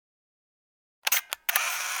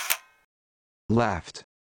left,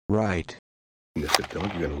 right. Mr. Dog,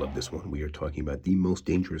 you're going to love this one. We are talking about the most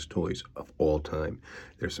dangerous toys of all time.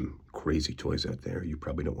 There's some crazy toys out there. You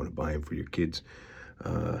probably don't want to buy them for your kids.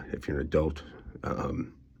 If you're an adult,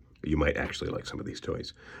 you might actually like some of these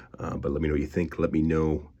toys. But let me know what you think. Let me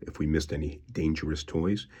know if we missed any dangerous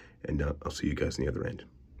toys, and I'll see you guys on the other end.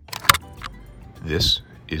 This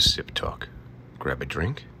is Sip Talk. Grab a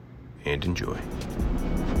drink and enjoy.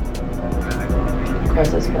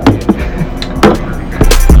 Across this film.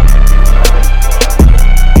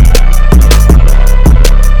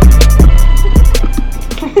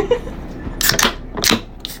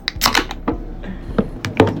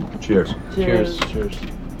 Cheers. Cheers. Cheers.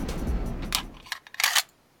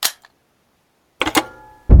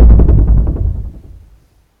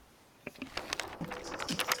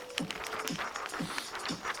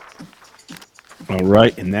 All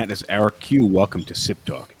right, and that is our cue. Welcome to Sip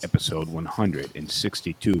Talk, episode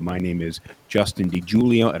 162. My name is Justin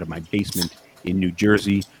DiGiulio out of my basement in New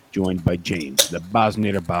Jersey, joined by James, the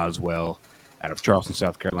Bosnator Boswell, out of Charleston,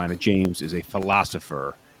 South Carolina. James is a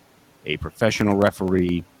philosopher, a professional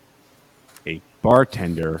referee, a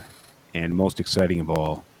bartender, and most exciting of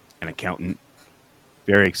all, an accountant.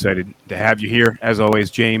 Very excited to have you here, as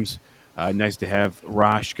always, James. Nice to have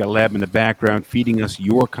Rosh Galeb in the background feeding us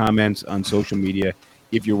your comments on social media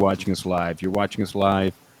if you're watching us live. If you're watching us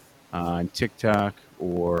live on TikTok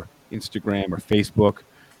or Instagram or Facebook,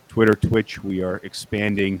 Twitter, Twitch, we are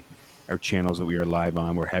expanding our channels that we are live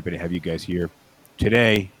on. We're happy to have you guys here.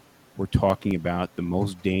 Today, we're talking about the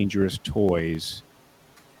most dangerous toys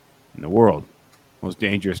in the world. Most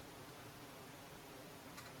dangerous.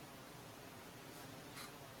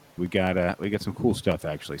 We got some cool stuff,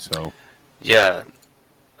 actually, so... Yeah,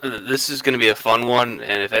 this is going to be a fun one,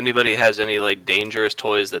 and if anybody has any like dangerous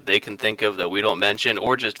toys that they can think of that we don't mention,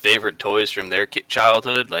 or just favorite toys from their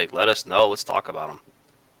childhood, like let us know. Let's talk about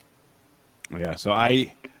them. Yeah, so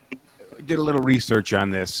I did a little research on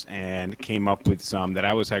this and came up with some that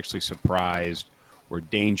I was actually surprised were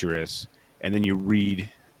dangerous, and then you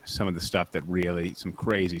read some of the stuff that really, some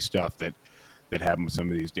crazy stuff that happened with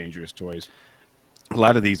some of these dangerous toys. A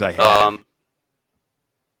lot of these I had.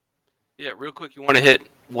 Yeah, real quick, you want to hit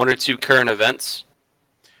one or two current events?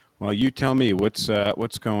 Well, you tell me what's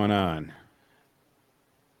going on.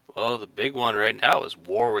 Well, the big one right now is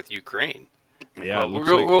war with Ukraine. Yeah,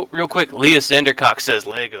 real quick, Leah Sandercock says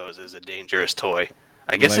Legos is a dangerous toy.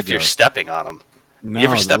 I guess if you're stepping on them. No, you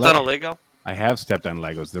ever stepped on a Lego? I have stepped on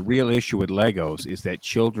Legos. The real issue with Legos is that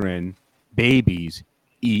babies,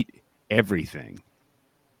 eat everything.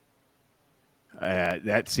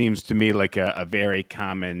 That seems to me like a very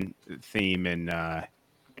common theme in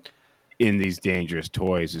these dangerous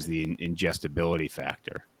toys is the ingestibility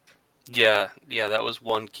factor. Yeah, that was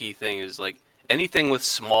one key thing. Is like anything with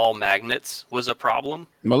small magnets was a problem.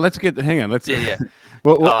 Well, hang on. Yeah.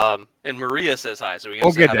 well, and Maria says hi, so we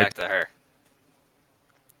can say hi back to her.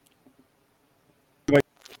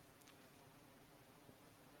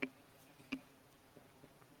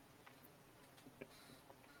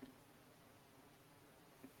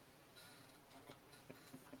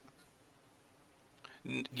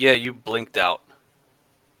 Yeah, you blinked out.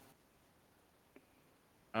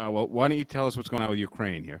 Well, why don't you tell us what's going on with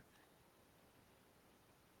Ukraine here?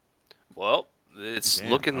 Well, it's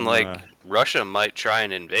looking like Russia might try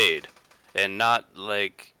and invade, and not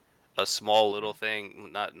like a small little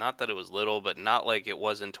thing. Not that it was little, but not like it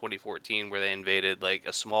was in 2014 where they invaded like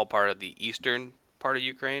a small part of the eastern part of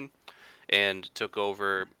Ukraine and took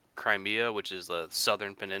over Crimea, which is the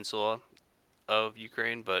southern peninsula of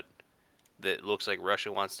Ukraine, but that looks like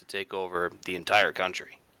Russia wants to take over the entire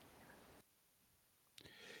country.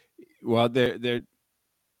 Well,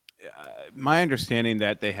 my understanding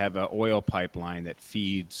that they have an oil pipeline that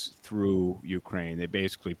feeds through Ukraine. They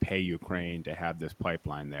basically pay Ukraine to have this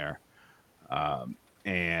pipeline there,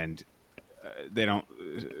 and they don't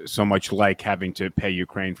so much like having to pay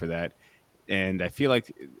Ukraine for that. And I feel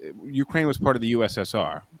like Ukraine was part of the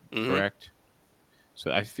USSR, correct? So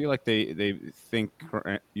I feel like they think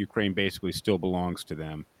Ukraine basically still belongs to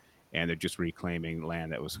them, and they're just reclaiming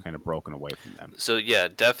land that was kind of broken away from them. So yeah,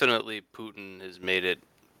 definitely Putin has made it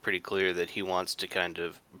pretty clear that he wants to kind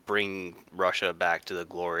of bring Russia back to the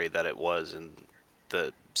glory that it was in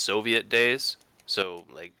the Soviet days. So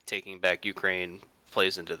like taking back Ukraine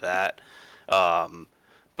plays into that.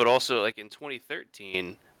 But also like in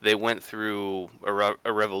 2013, they went through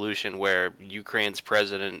a revolution where Ukraine's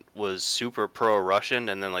president was super pro-Russian,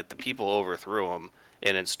 and then like the people overthrew him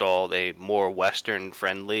and installed a more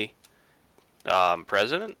Western-friendly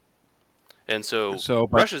president. And so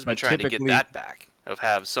Russia's been trying to get that back, of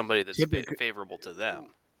have somebody that's favorable to them.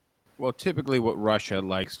 Well, typically what Russia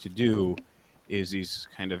likes to do is these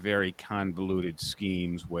kind of very convoluted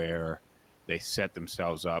schemes where they set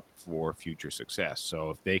themselves up for future success. So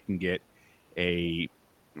if they can get a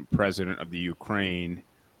president of the Ukraine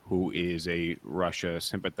who is a Russia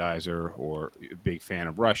sympathizer or a big fan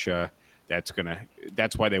of Russia, that's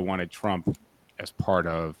why they wanted Trump as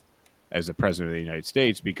as the president of the United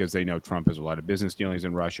States, because they know Trump has a lot of business dealings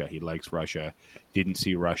in Russia. He likes Russia, didn't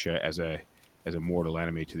see Russia as a mortal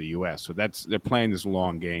enemy to the U.S. So they're playing this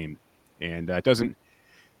long game, and it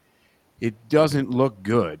doesn't look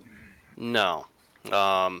good. No.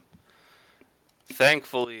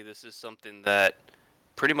 Thankfully, this is something that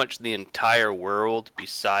pretty much the entire world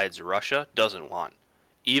besides Russia doesn't want.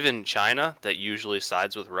 Even China, that usually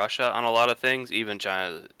sides with Russia on a lot of things, even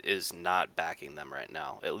China is not backing them right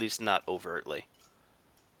now, at least not overtly.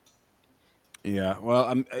 Yeah,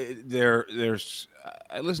 well, there's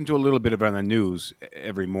I listen to a little bit about the news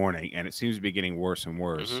every morning, and it seems to be getting worse and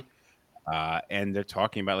worse. And they're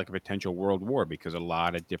talking about like a potential world war because a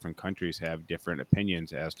lot of different countries have different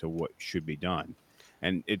opinions as to what should be done.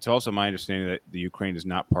 And it's also my understanding that the Ukraine is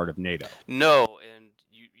not part of NATO. No, and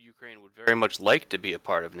Ukraine would very much like to be a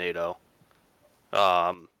part of NATO.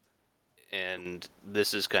 And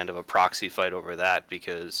this is kind of a proxy fight over that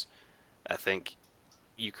because I think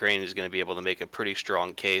Ukraine is going to be able to make a pretty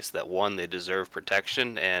strong case that one, they deserve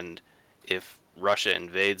protection, and if Russia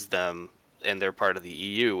invades them and they're part of the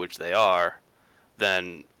EU, which they are,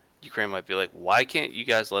 then Ukraine might be like, why can't you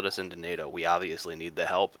guys let us into NATO? We obviously need the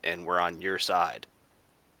help, and we're on your side.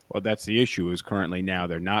 Well, that's the issue is currently now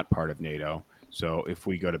they're not part of NATO. So if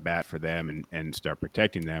we go to bat for them and start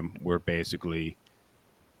protecting them, we're basically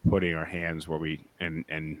putting our hands where we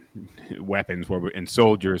and weapons where we and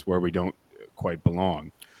soldiers where we don't quite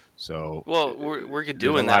belong. So well, we're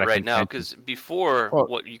doing that right now because before well,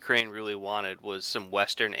 what Ukraine really wanted was some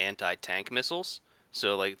Western anti-tank missiles.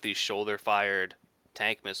 So like these shoulder-fired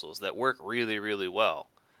tank missiles that work really, really well,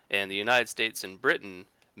 and the United States and Britain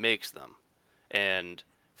makes them. And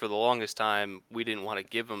for the longest time, we didn't want to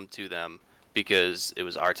give them to them because it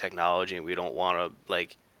was our technology, and we don't want to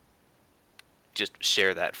like just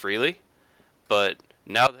share that freely. But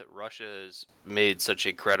now that Russia has made such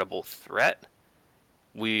a credible threat,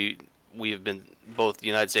 we have been both the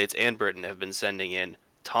United States and Britain have been sending in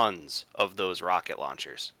tons of those rocket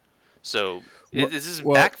launchers. So this is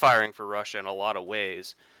backfiring for Russia in a lot of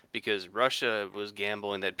ways because Russia was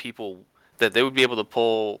gambling that they would be able to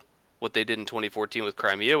pull what they did in 2014 with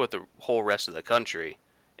Crimea with the whole rest of the country,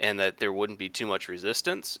 and that there wouldn't be too much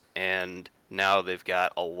resistance. And now they've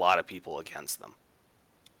got a lot of people against them.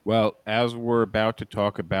 Well, as we're about to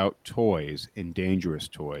talk about toys and dangerous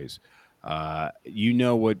toys, you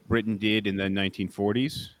know what Britain did in the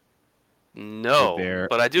 1940s? No,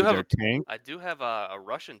 but I do have tank. I do have a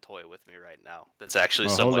Russian toy with me right now that's actually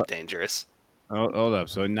somewhat dangerous. Hold up.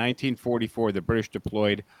 So in 1944, the British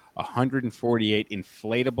deployed 148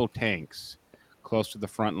 inflatable tanks close to the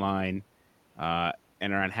front line, and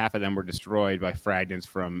around half of them were destroyed by fragments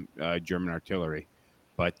from German artillery.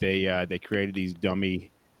 But they created these dummy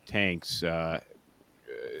tanks,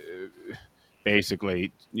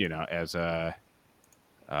 basically, as to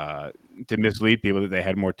mislead people that they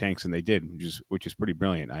had more tanks than they did, which is pretty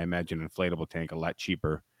brilliant. I imagine an inflatable tank a lot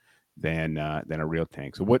cheaper than a real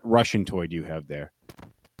tank. So, what Russian toy do you have there?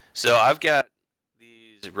 So I've got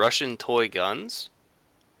these Russian toy guns,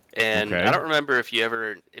 and I don't remember if you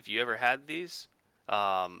ever had these,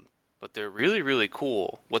 but they're really, really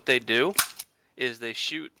cool. What they do is they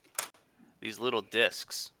shoot these little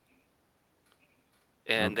discs.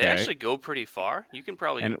 And they actually go pretty far. You can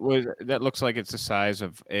probably that looks like it's the size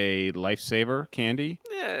of a Lifesaver candy.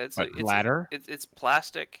 Yeah, it's like ladder. It's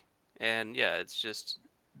plastic, and yeah,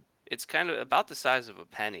 it's kind of about the size of a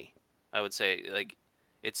penny. I would say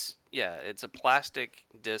it's a plastic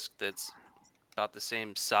disc that's about the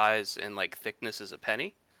same size and like thickness as a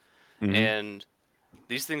penny, and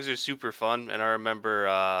these things are super fun. And I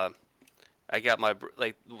remember I got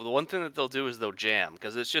the one thing that they'll do is they'll jam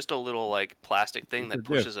because it's just a little like plastic thing that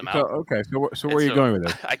pushes them out. Okay, so where are you going with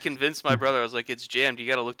this? I convinced my brother. I was like, "It's jammed. You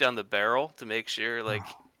got to look down the barrel to make sure."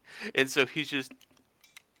 And so he's just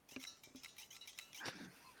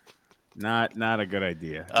not a good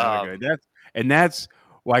idea. That's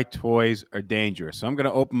why toys are dangerous. So I'm going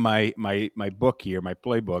to open my book here, my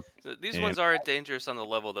playbook. These ones aren't dangerous on the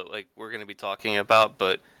level that we're going to be talking about,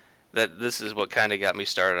 but. This is what kind of got me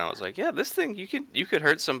started. I was like, yeah, this thing you could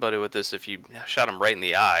hurt somebody with this if you shot them right in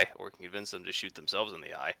the eye, or convince them to shoot themselves in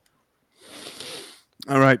the eye.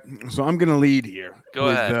 All right, so I'm gonna lead here. Go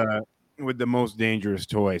ahead. With the most dangerous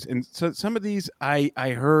toys, and so some of these I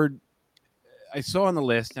heard I saw on the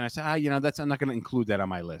list, and I said, I'm not going to include that on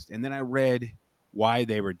my list. And then I read why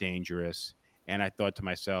they were dangerous, and I thought to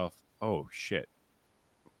myself, oh shit.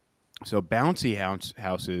 So bouncy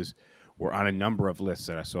houses were on a number of lists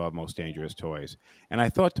that I saw of most dangerous toys, and I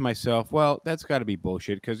thought to myself, well, that's got to be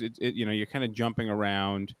bullshit because you're kind of jumping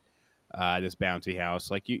around this bouncy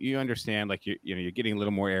house. Like you understand, like you're getting a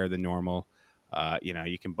little more air than normal.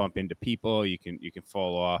 You can bump into people, you can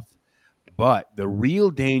fall off. But the real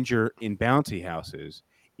danger in bouncy houses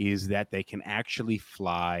is that they can actually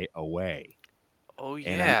fly away. Oh And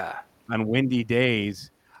yeah. on windy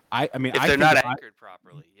days, I mean, If I they're think not anchored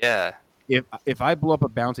properly, yeah. if I blow up a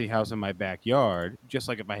bouncy house in my backyard, just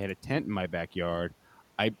like if I had a tent in my backyard,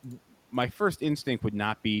 my first instinct would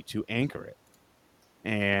not be to anchor it.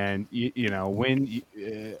 And when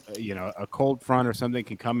a cold front or something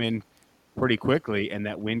can come in pretty quickly, and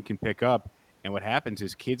that wind can pick up, and what happens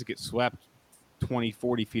is kids get swept 20,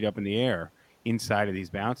 40 feet up in the air inside of these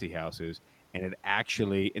bouncy houses, and it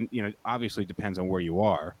actually, and obviously depends on where you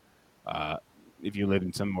are. If you live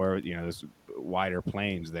in somewhere there's wider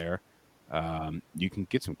plains there, you can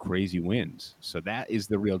get some crazy winds. So that is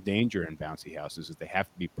the real danger in bouncy houses, is they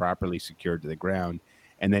have to be properly secured to the ground,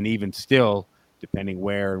 and then even still, depending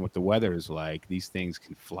where and what the weather is like, these things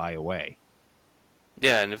can fly away.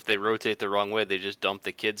 Yeah, and if they rotate the wrong way, they just dump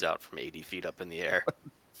the kids out from 80 feet up in the air.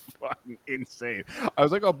 Fucking insane. I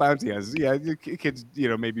was like, oh, bouncy houses. Yeah, kids,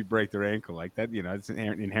 maybe break their ankle like that. It's an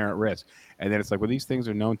inherent risk. And then it's like, well, these things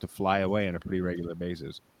are known to fly away on a pretty regular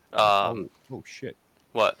basis. Oh shit.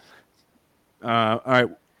 What? All right.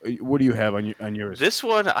 What do you have on yours? This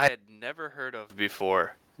one I had never heard of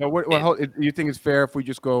before. No, you think it's fair if we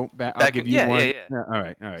just go back? I'll give you one. Yeah. All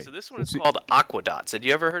right. So this one is called Aquadots. Had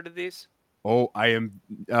you ever heard of these? Oh, I am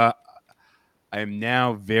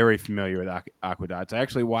now very familiar with Aquadots. I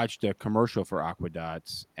actually watched a commercial for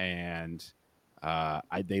Aquadots, and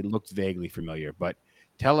they looked vaguely familiar. But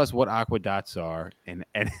tell us what Aquadots are and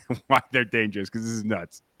why they're dangerous, because this is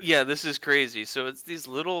nuts. Yeah, this is crazy. So it's these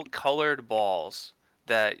little colored balls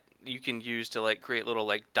that you can use to like create little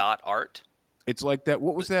like dot art. It's like that.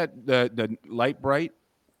 What was that? The Light Bright.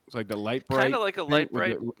 It's like the Light Bright. Kind of like a Light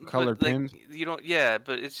Bright colored pins. Yeah,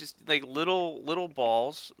 but it's just like little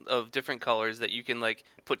balls of different colors that you can like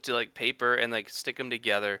put to like paper and like stick them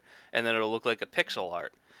together, and then it'll look like a pixel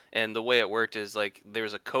art. And the way it worked is like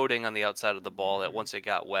there's a coating on the outside of the ball that once it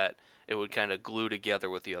got wet, it would kind of glue together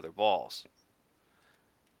with the other balls.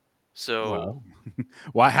 So,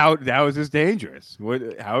 why? How is this dangerous?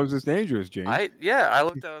 How is this dangerous, James? I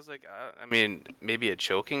looked at it, I was like, I mean, maybe a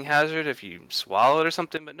choking hazard if you swallow it or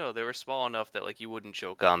something, but no, they were small enough that like you wouldn't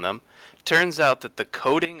choke on them. Turns out that the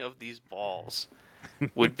coating of these balls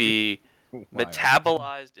would be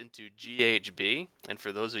metabolized into GHB, and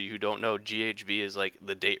for those of you who don't know, GHB is like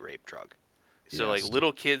the date rape drug. So like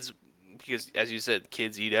little kids, because as you said,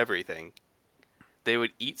 kids eat everything, they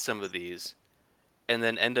would eat some of these and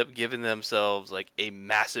then end up giving themselves like a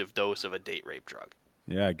massive dose of a date rape drug.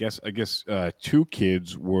 Yeah, I guess 2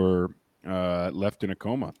 kids were left in a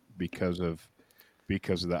coma because of the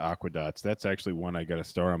Aquadots. That's actually one I got a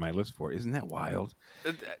star on my list for. Isn't that wild?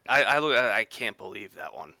 I can't believe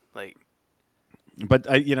that one. Like, but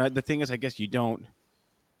the thing is, I guess you don't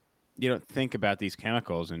think about these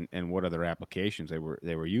chemicals and what other applications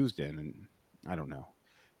they were used in, and I don't know.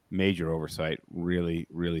 Major oversight, really,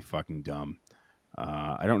 really fucking dumb.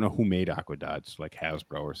 I don't know who made Aquadots, like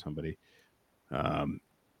Hasbro or somebody. All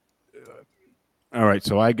right,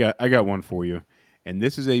 so I got one for you, and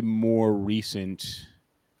this is a more recent.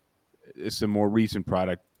 It's a more recent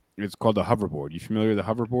product. It's called the hoverboard. You familiar with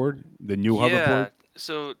the hoverboard? The new hoverboard? Yeah.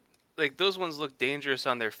 So like those ones look dangerous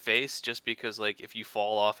on their face just because like if you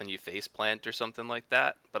fall off and you face plant or something like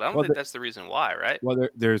that. But I don't think that's the reason why, right? Well,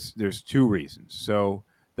 there's 2 reasons. So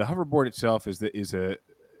the hoverboard itself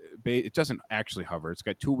it doesn't actually hover. It's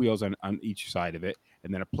got 2 wheels on each side of it,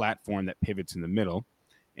 and then a platform that pivots in the middle,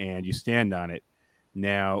 and you stand on it.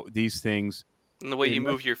 Now, these things... And the way you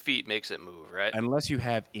move your feet makes it move, right? Unless you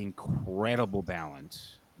have incredible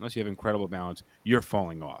balance, you're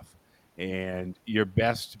falling off. And your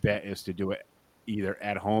best bet is to do it either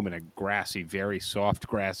at home in a grassy, very soft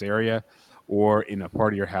grass area, or in a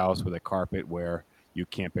part of your house with a carpet where you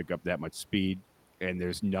can't pick up that much speed and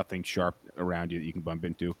there's nothing sharp around you that you can bump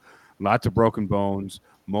into. Lots of broken bones,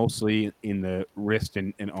 mostly in the wrist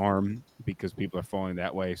and arm because people are falling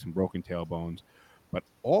that way, some broken tailbones. But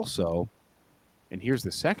also, and here's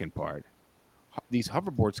the second part, these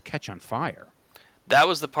hoverboards catch on fire. That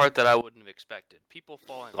was the part that I wouldn't have expected. People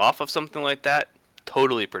falling off of something like that,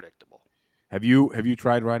 totally predictable. Have you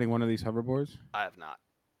tried riding one of these hoverboards? I have not.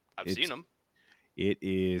 I've seen them. It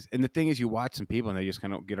is, and the thing is, you watch some people and they just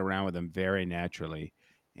kind of get around with them very naturally,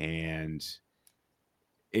 and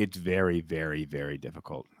it's very, very, very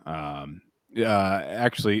difficult.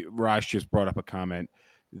 Actually, Raj just brought up a comment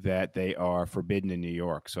that they are forbidden in New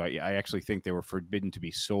York. So I actually think they were forbidden to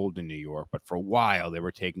be sold in New York, but for a while they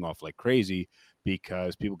were taking off like crazy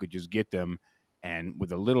because people could just get them, and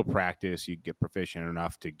with a little practice, you get proficient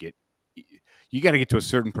enough to get. You got to get to a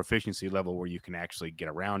certain proficiency level where you can actually get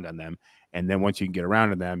around on them, and then once you can get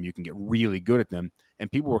around on them, you can get really good at them.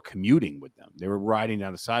 And people were commuting with them; they were riding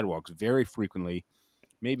down the sidewalks very frequently.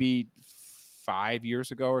 Maybe 5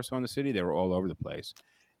 years ago or so in the city, they were all over the place.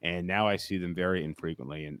 And now I see them very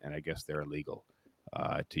infrequently, and I guess they're illegal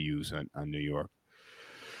to use on New York.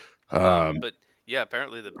 But yeah,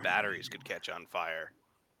 apparently the batteries could catch on fire,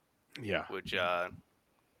 Yeah, which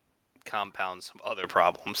compounds some other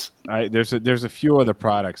problems. there's a few other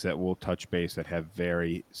products that will touch base that have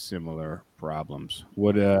very similar problems.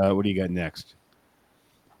 What do you got next?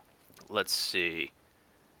 Let's see.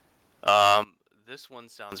 This one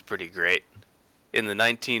sounds pretty great. In the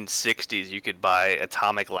 1960s, you could buy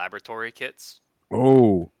atomic laboratory kits.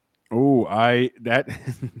 Oh, that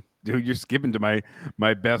dude, you're skipping to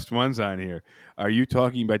my best ones on here. Are you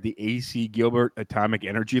talking about the AC Gilbert Atomic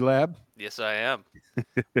Energy Lab? Yes, I am.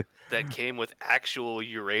 That came with actual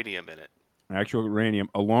uranium in it. Actual uranium,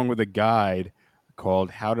 along with a guide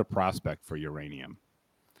called How to Prospect for Uranium.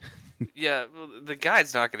 Yeah, well, the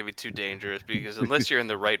guide's not going to be too dangerous because unless you're in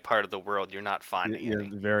the right part of the world, you're not finding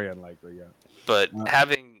any. Very unlikely, yeah. But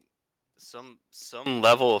having some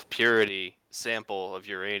level of purity sample of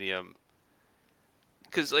uranium,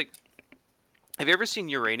 because like, have you ever seen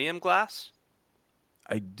uranium glass?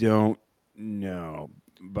 I don't know,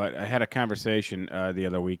 but I had a conversation the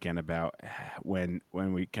other weekend about when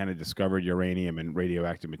we kind of discovered uranium and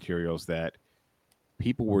radioactive materials that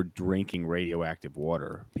people were drinking radioactive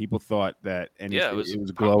water. People thought that, and Yeah, it was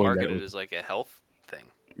probably glowing. marketed as like a health thing.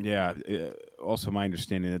 Yeah. Also, my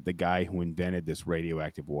understanding that the guy who invented this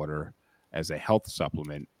radioactive water as a health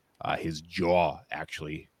supplement, his jaw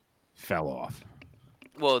actually fell off.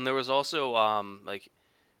 Well, and there was also like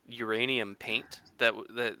uranium paint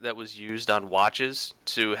that was used on watches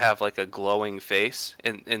to have like a glowing face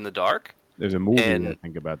in the dark. There's a movie And- I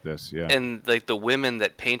think about this. Yeah. And like the women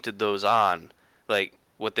that painted those on, like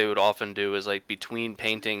what they would often do is like between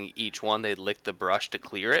painting each one, they'd lick the brush to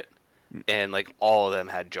clear it. And like all of them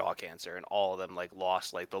had jaw cancer, and all of them like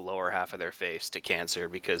lost like the lower half of their face to cancer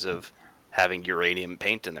because of having uranium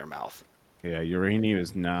paint in their mouth. Yeah, uranium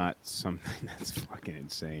is not something that's fucking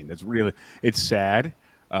insane. It's sad,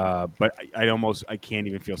 but I can't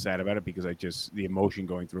even feel sad about it because the emotion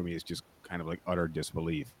going through me is just kind of like utter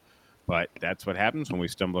disbelief. But that's what happens when we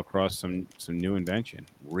stumble across some new invention.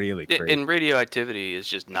 Really crazy. And radioactivity is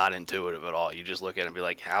just not intuitive at all. You just look at it and be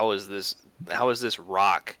like, how is this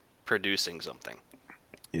rock producing something?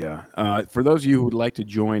 Yeah. For those of you who would like to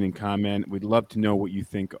join and comment, we'd love to know what you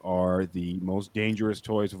think are the most dangerous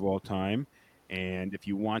toys of all time. And if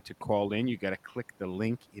you want to call in, you got to click the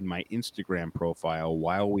link in my Instagram profile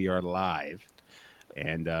while we are live,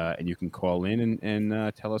 and you can call in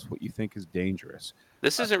and tell us what you think is dangerous.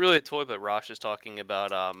 This isn't really a toy, but Rosh is talking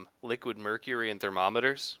about liquid mercury and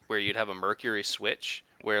thermometers, where you'd have a mercury switch,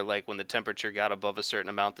 where like when the temperature got above a certain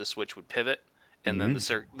amount, the switch would pivot, and then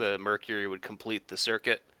the mercury would complete the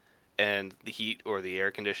circuit, and the heat or the air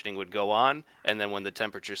conditioning would go on, and then when the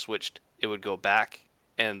temperature switched, it would go back,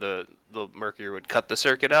 and the mercury would cut the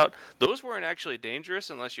circuit out. Those weren't actually dangerous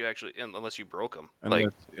unless you broke them.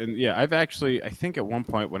 I think at one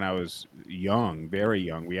point when I was young, very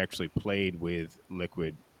young, we actually played with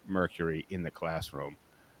liquid mercury in the classroom.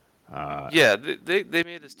 Yeah, they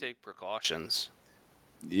made us take precautions.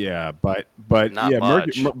 Yeah, but Not yeah,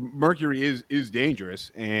 much. mercury is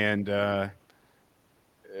dangerous, and but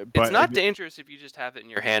It's not dangerous if you just have it in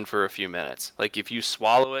your hand for a few minutes. Like if you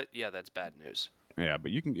swallow it, yeah, that's bad news. Yeah,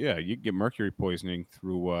 but you can get mercury poisoning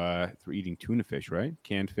through eating tuna fish, right?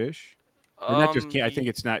 Canned fish. Or not just I think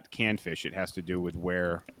it's not canned fish. It has to do with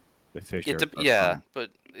where the fish are from.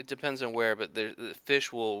 But it depends on where. But the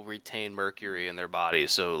fish will retain mercury in their body.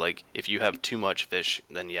 So like if you have too much fish,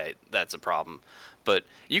 then yeah, that's a problem. But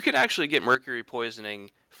you can actually get mercury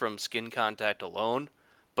poisoning from skin contact alone,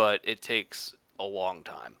 but it takes a long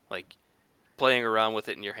time. Like playing around with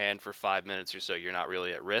it in your hand for 5 minutes or so, you're not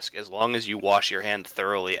really at risk as long as you wash your hand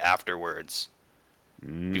thoroughly afterwards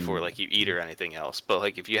before like you eat or anything else. But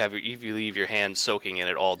like if you leave your hand soaking in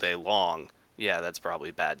it all day long, yeah, that's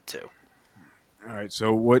probably bad too. All right.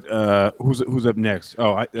 So what? Who's up next?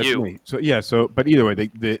 Oh, that's You. me. So yeah. So but either way,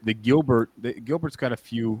 the Gilbert's got a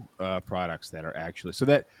few products that are actually so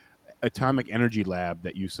that Atomic Energy Lab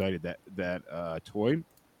that you cited, that toy,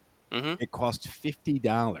 Mm-hmm. it cost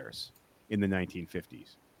 $50 in the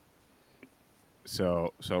 1950s.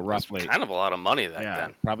 So That's roughly, kind of a lot of money back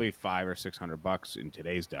then. probably $500 or $600 in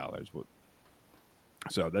today's dollars.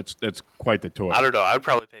 So that's quite the toy. I don't know. I would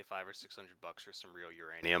probably pay $500 or $600 for some real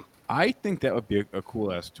uranium. I think that would be a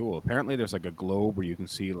cool ass tool. Apparently, there's like a globe where you can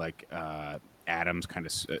see like atoms kind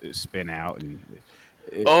of spin out, and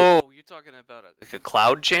Oh, you're talking about like a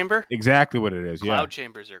cloud chamber? exactly what it is. Cloud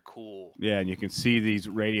chambers are cool. Yeah, and you can see these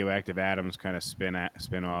radioactive atoms kind of spin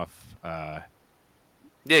off.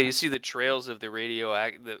 Yeah, you see the trails of the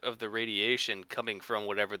radiation coming from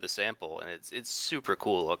whatever the sample, and it's super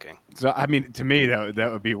cool looking. So I mean, to me,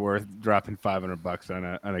 that would be worth dropping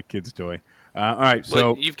 $500 on a kid's toy. All right,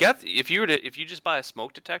 so But you've got if you just buy a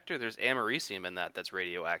smoke detector, there's americium in that's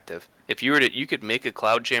radioactive. If you could make a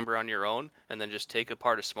cloud chamber on your own and then just take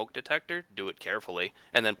apart a smoke detector, do it carefully,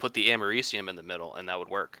 and then put the americium in the middle, and that would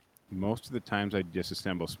work. most of the times I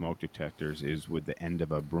disassemble smoke detectors is with the end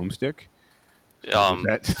of a broomstick.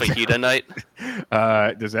 Fajita night?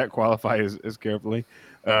 Does that qualify as carefully?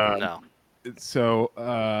 No.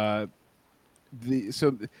 So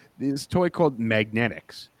this toy called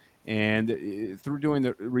Magnetics, and through doing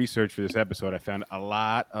the research for this episode, I found a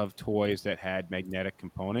lot of toys that had magnetic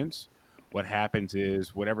components. What happens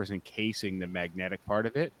is whatever's encasing the magnetic part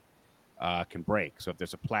of it can break. So if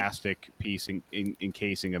there's a plastic piece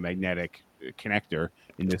encasing a magnetic connector,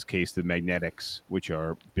 in this case the magnetics, which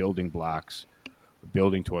are building blocks,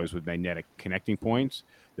 building toys with magnetic connecting points,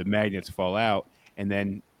 the magnets fall out, and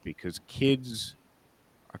then because kids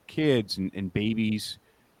are kids and babies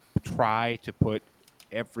try to put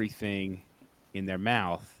everything in their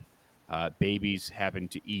mouth, babies happen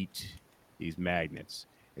to eat these magnets.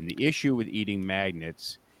 And the issue with eating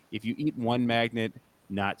magnets, if you eat one magnet,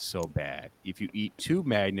 not so bad. If you eat two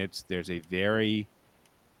magnets, there's a very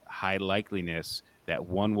high likeliness that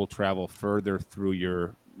one will travel further through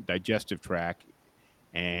your digestive tract,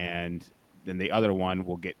 and then the other one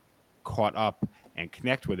will get caught up and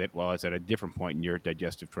connect with it while it's at a different point in your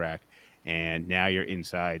digestive tract, and now your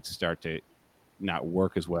insides start to not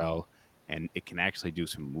work as well, and it can actually do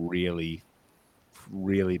some really,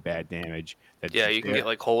 really bad damage. Yeah, you can get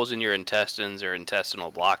like holes in your intestines or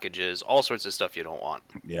intestinal blockages, all sorts of stuff you don't want.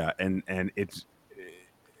 Yeah, and it's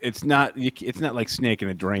not like snake in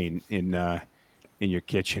a drain in your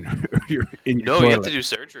kitchen or in your toilet. You have to do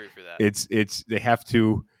surgery for that. They have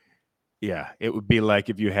to. Yeah, it would be like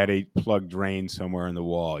if you had a plug drain somewhere in the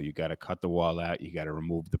wall. You got to cut the wall out. You got to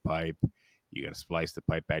remove the pipe. You got to splice the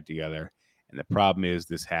pipe back together. And the problem is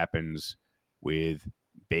this happens with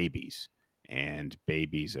babies, and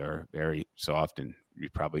babies are very soft, and you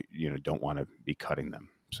probably don't want to be cutting them.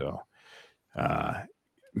 So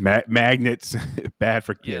magnets bad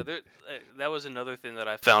for kids. Yeah, that was another thing that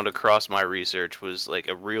I found across my research was like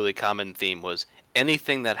a really common theme was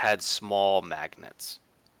anything that had small magnets.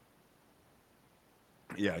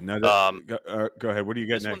 Yeah, no. Go ahead. What do you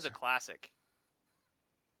got next? This one's a classic.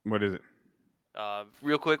 What is it?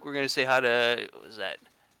 Real quick, we're gonna say how to. What was that?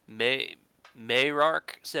 Mayrark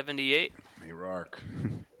 78. Mayrark.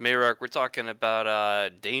 We're talking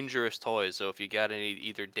about dangerous toys. So if you got any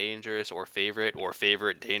either dangerous or favorite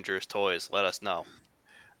dangerous toys, let us know.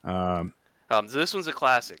 So this one's a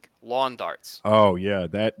classic. Lawn darts. Oh yeah,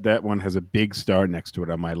 that one has a big star next to it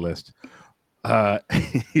on my list.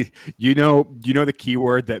 You know the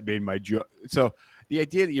keyword that made my joke. So the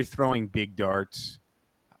idea that you're throwing big darts,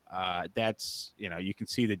 that's you can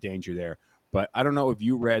see the danger there. But I don't know if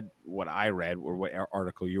you read what I read or what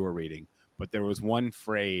article you were reading, but there was one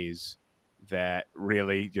phrase that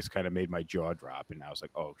really just kind of made my jaw drop, and I was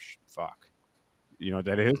like, oh fuck. You know what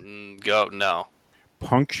that is? No.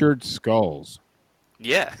 Punctured skulls.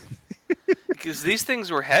 Yeah. Because these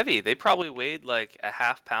things were heavy. They probably weighed like a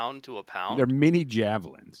half pound to a pound. They're mini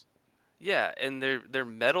javelins. Yeah, and they're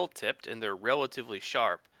metal tipped and they're relatively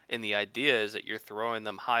sharp. And the idea is that you're throwing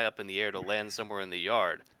them high up in the air to land somewhere in the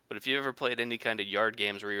yard. But if you ever played any kind of yard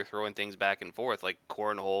games where you're throwing things back and forth, like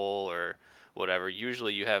cornhole or whatever,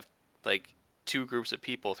 usually you have like two groups of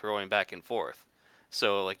people throwing back and forth.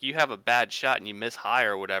 So like you have a bad shot and you miss high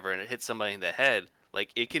or whatever and it hits somebody in the head, like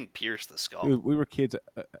it can pierce the skull. We were kids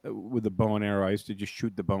with a bow and arrow. I used to just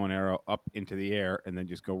shoot the bow and arrow up into the air and then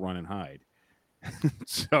just go run and hide.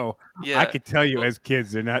 So yeah, I could tell you as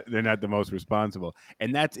kids, they're not the most responsible,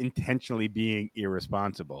 and that's intentionally being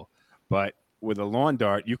irresponsible. But with a lawn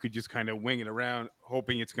dart, you could just kind of wing it around,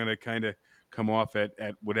 hoping it's going to kind of come off at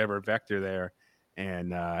whatever vector there,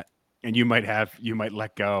 and you might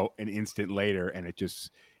let go an instant later, and it just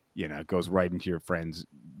goes right into your friend's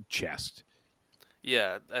chest.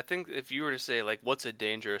 Yeah, I think if you were to say like, what's a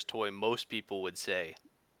dangerous toy, most people would say,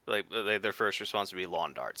 like, their first response would be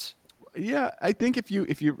lawn darts. Yeah, I think if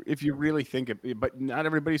you really think it, but not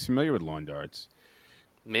everybody's familiar with lawn darts.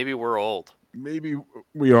 Maybe we're old. Maybe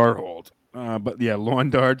we are old, but yeah, lawn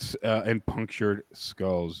darts and punctured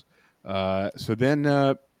skulls. So then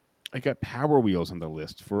I got Power Wheels on the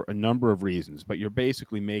list for a number of reasons, but you're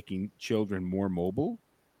basically making children more mobile,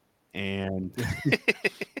 and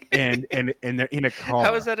and they're in a car.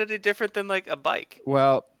 How is that any different than like a bike?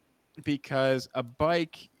 Well, because a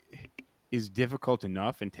bike is difficult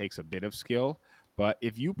enough and takes a bit of skill, but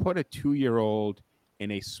if you put a 2-year-old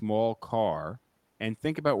in a small car and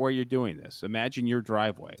think about where you're doing this, imagine your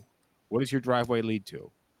driveway. What does your driveway lead to?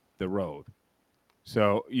 The road.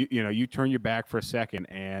 So you turn your back for a second,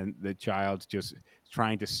 and the child's just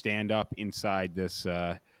trying to stand up inside this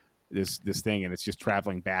thing, and it's just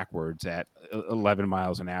traveling backwards at 11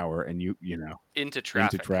 miles an hour, and Into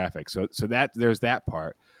traffic. into traffic. So that there's that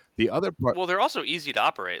part. The other part. Well, they're also easy to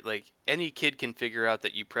operate. Like any kid can figure out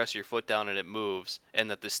that you press your foot down and it moves,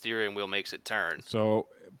 and that the steering wheel makes it turn. So,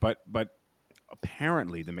 but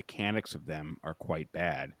apparently the mechanics of them are quite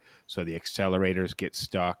bad. So the accelerators get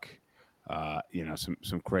stuck.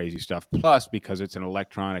 Some crazy stuff. Plus, because it's an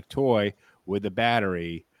electronic toy with a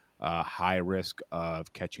battery, high risk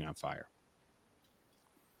of catching on fire.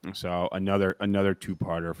 So another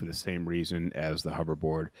two-parter for the same reason as the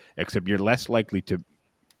hoverboard, except you're less likely to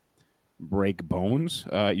break bones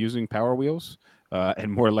using Power Wheels,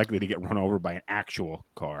 and more likely to get run over by an actual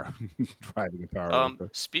car driving a Power Wheel.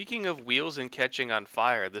 Speaking of wheels and catching on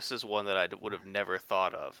fire, this is one that I would have never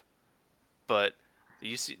thought of. But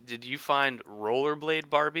did you find rollerblade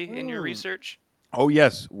Barbie in your research? Oh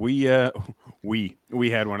yes, we had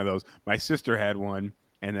one of those. My sister had one,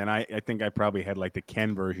 and then I think I probably had like the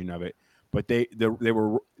Ken version of it. But they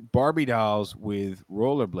were Barbie dolls with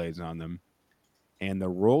rollerblades on them, and the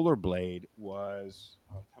rollerblade was.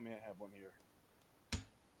 Oh, tell me I have one here.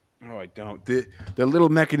 Oh, I don't. The little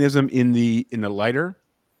mechanism in the lighter.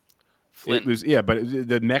 Flint. It was but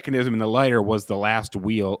the mechanism in the lighter was the last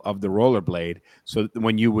wheel of the rollerblade. So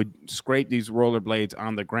when you would scrape these rollerblades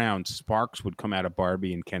on the ground, sparks would come out of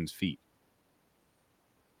Barbie and Ken's feet.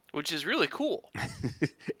 Which is really cool.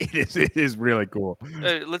 It is really cool.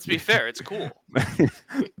 Let's be fair, it's cool.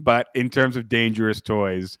 But in terms of dangerous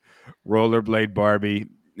toys, rollerblade Barbie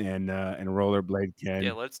and rollerblade Ken.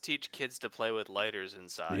 Yeah, let's teach kids to play with lighters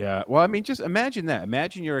inside. Yeah. Well, I mean, just imagine that.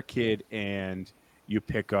 Imagine you're a kid and you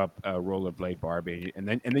pick up a rollerblade Barbie, and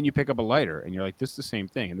then you pick up a lighter, and you're like, this is the same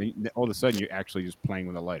thing. And then all of a sudden, you're actually just playing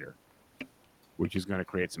with a lighter, which is going to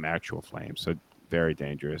create some actual flames. So very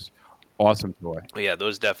dangerous. Awesome toy. Yeah,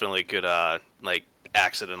 those definitely could like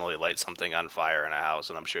accidentally light something on fire in a house,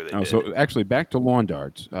 and I'm sure they did. So actually, back to lawn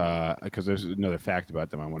darts, because there's another fact about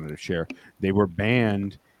them I wanted to share. They were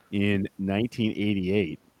banned in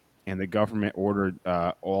 1988, and the government ordered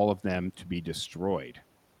all of them to be destroyed.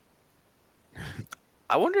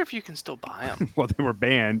 I wonder if you can still buy them. Well, they were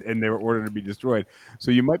banned and they were ordered to be destroyed.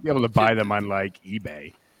 So you might be able to buy them on like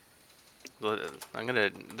eBay.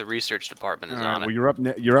 The research department is All right, on it. well,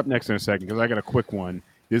 you're up next in a second because I got a quick one.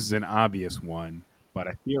 This is an obvious one, but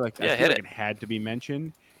I feel like it had to be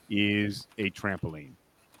mentioned. Is a trampoline,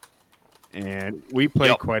 and we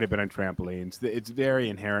play quite a bit on trampolines. It's very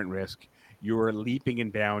inherent risk. You are leaping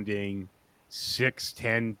and bounding 6,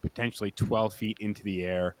 10, potentially 12 feet into the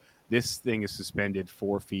air. This thing is suspended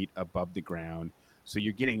 4 feet above the ground. So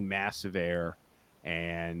you're getting massive air,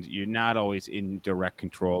 and you're not always in direct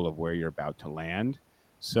control of where you're about to land.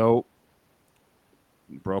 So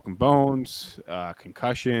broken bones,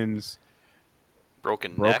 concussions,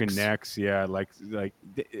 broken necks. Yeah,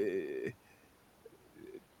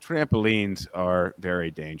 trampolines are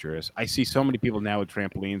very dangerous. I see so many people now with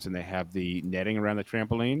trampolines, and they have the netting around the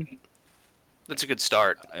trampoline. That's a good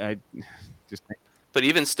start. But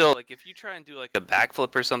even still, like if you try and do like a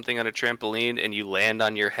backflip or something on a trampoline and you land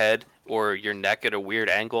on your head or your neck at a weird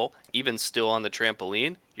angle, even still on the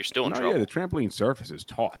trampoline, you're still in trouble. Yeah, the trampoline surface is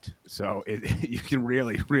taut, so you can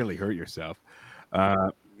really, really hurt yourself.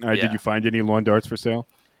 Did you find any lawn darts for sale?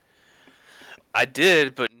 I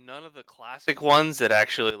did, but none of the classic ones that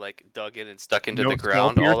actually like dug in and stuck into the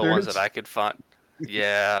ground. All the ones that I could find.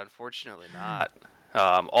 Yeah, unfortunately not.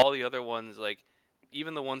 All the other ones, like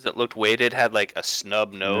even the ones that looked weighted, had like a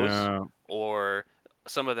snub nose, or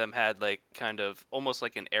some of them had like kind of almost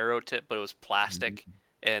like an arrow tip, but it was plastic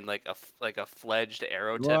and like a fledged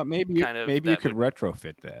arrow tip. Well, maybe you could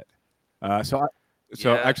retrofit that.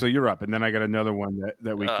 So actually, you're up, and then I got another one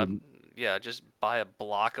that we can. Yeah, just buy a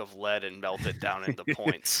block of lead and melt it down into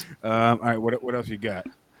points. All right, what else you got?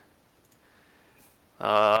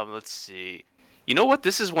 Let's see. You know what?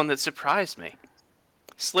 This is one that surprised me.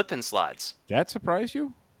 Slip and slides. That surprised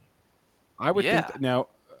you? I would Yeah. think now.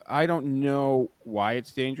 I don't know why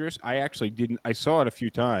it's dangerous. I actually didn't. I saw it a few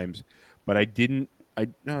times, but I didn't. I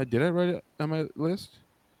no, did I write it on my list?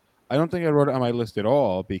 I don't think I wrote it on my list at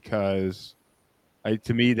all because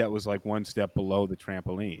to me that was like one step below the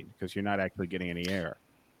trampoline because you're not actually getting any air.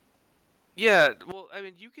 Yeah, well, I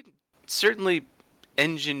mean, you can certainly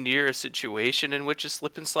engineer a situation in which a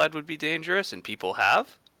slip and slide would be dangerous, and people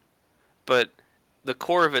have. But the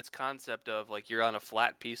core of its concept of like you're on a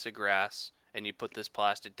flat piece of grass and you put this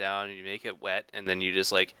plastic down and you make it wet and then you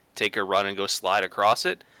just like take a run and go slide across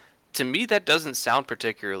it, to me that doesn't sound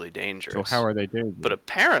particularly dangerous. So how are they dangerous? But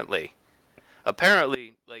apparently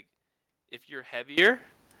like if you're heavier,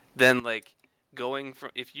 then like going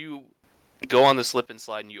from if you go on the slip and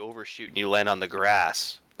slide and you overshoot and you land on the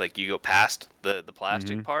grass, like you go past the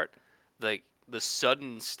plastic part, like the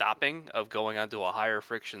sudden stopping of going onto a higher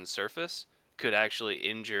friction surface could actually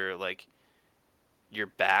injure like your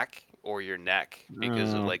back or your neck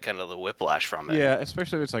because of like kind of the whiplash from it. Yeah,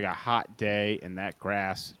 especially if it's like a hot day and that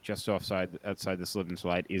grass just outside the slip and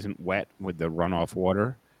slide isn't wet with the runoff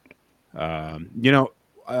water. I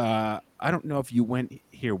don't know if you went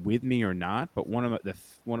here with me or not, but one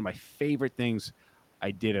of my favorite things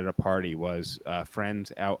I did at a party was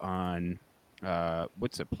friends out on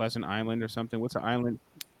what's it, Pleasant Island or something? What's the island?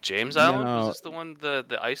 James Island? No. Was this the one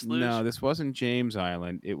the ice luge? No, this wasn't James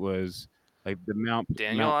Island. It was like the Mount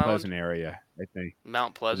Pleasant area, I think.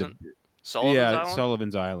 Mount Pleasant? Sullivan's Island?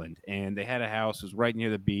 Sullivan's Island. And they had a house, it was right near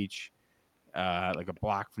the beach, like a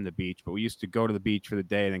block from the beach. But we used to go to the beach for the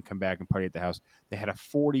day and then come back and party at the house. They had a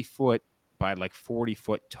 40-foot by like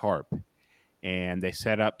 40-foot tarp. And they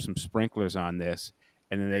set up some sprinklers on this.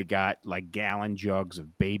 And then they got like gallon jugs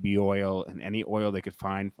of baby oil and any oil they could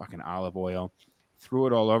find, fucking olive oil, threw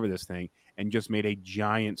it all over this thing and just made a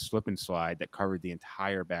giant slip and slide that covered the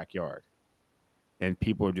entire backyard. And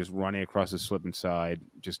people are just running across the slip and slide,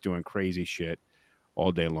 just doing crazy shit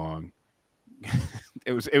all day long.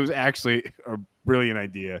 It was actually a brilliant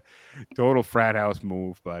idea, total frat house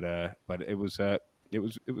move, but it was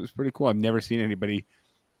pretty cool. I've never seen anybody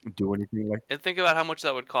do anything like. And think about how much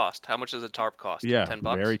that would cost. How much does a tarp cost? Yeah,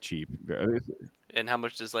 $10. Very cheap. And how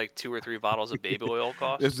much does like 2 or 3 bottles of baby oil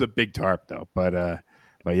cost? This is a big tarp though, but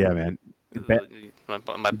yeah, man. My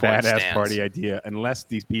point Badass stands. party idea. Unless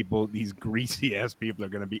these greasy ass people are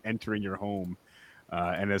going to be entering your home,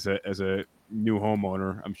 and as a new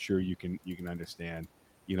homeowner, I'm sure you can understand.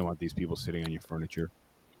 You don't want these people sitting on your furniture.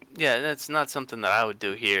 Yeah, that's not something that I would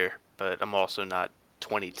do here, but I'm also not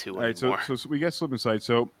 22 anymore. All right, so we got slip and slide.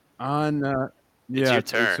 So on, It's your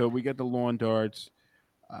turn. So we got the lawn darts.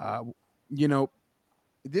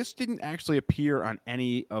 This didn't actually appear on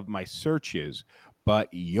any of my searches, but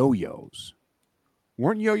yo-yos.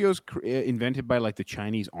 Weren't yo-yos invented by like the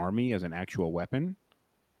Chinese army as an actual weapon?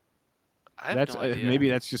 I have no idea. Maybe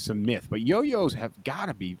that's just a myth, but yo-yos have got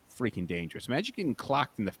to be freaking dangerous. Imagine getting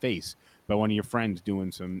clocked in the face by one of your friends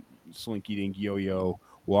doing some slinky-dink yo-yo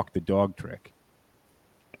walk the dog trick.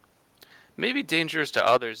 Maybe dangerous to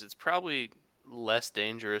others. It's probably less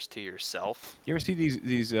dangerous to yourself. You ever see these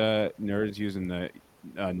nerds using the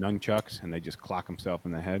nunchucks and they just clock themselves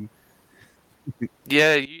in the head?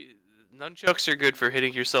 Yeah, nunchucks are good for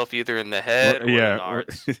hitting yourself either in the head or the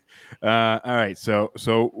nards. All right, so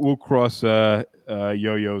we'll cross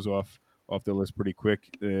yo-yos off the list pretty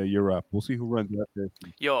quick. You're up. We'll see who runs after.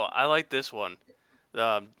 Yo, I like this one.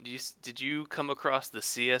 Did you come across the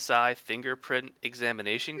CSI fingerprint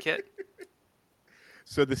examination kit?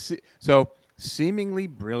 So seemingly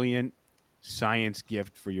brilliant science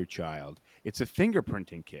gift for your child. It's a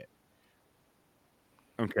fingerprinting kit.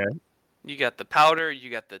 Okay. You got the powder, you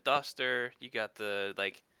got the duster, you got the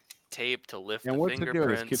like tape to lift and the what's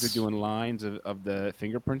fingerprints. These kids are doing lines of the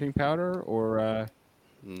fingerprinting powder, or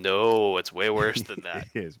No, it's way worse than that.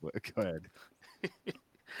 It is. Go ahead.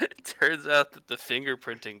 It turns out that the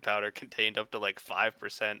fingerprinting powder contained up to like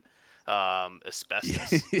 5%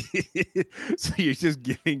 asbestos. So you're just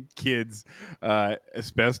giving kids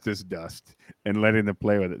asbestos dust and letting them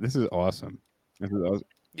play with it. This is awesome.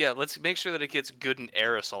 Yeah, let's make sure that it gets good and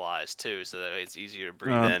aerosolized too, so that it's easier to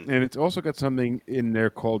breathe in. And it's also got something in there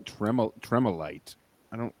called tremolite.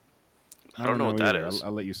 I don't know what that is.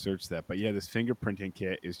 I'll let you search that. But yeah, this fingerprinting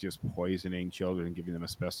kit is just poisoning children, giving them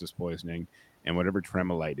asbestos poisoning, and whatever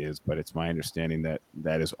tremolite is. But it's my understanding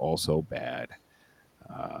that is also bad.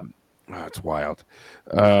 It's wild.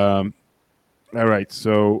 All right,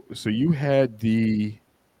 so you had the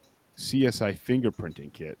CSI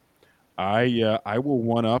fingerprinting kit. I will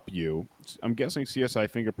one up you. I'm guessing CSI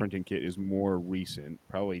fingerprinting kit is more recent,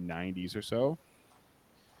 probably 90s or so.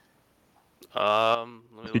 Let me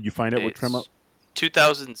Did look you at the find out what dates. Tremor?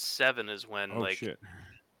 2007 is when Oh shit.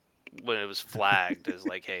 when it was flagged as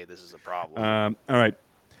like, hey, this is a problem. All right.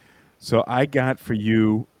 So I got for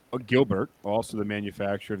you Gilbert, also the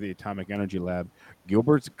manufacturer of the Atomic Energy Lab,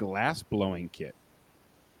 Gilbert's glass blowing kit.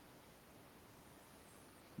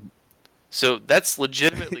 So that's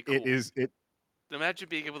legitimately cool. It is it Imagine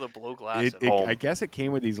being able to blow glass it, at it I home. guess it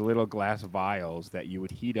came with these little glass vials that you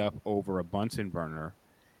would heat up over a Bunsen burner,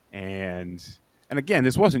 and again,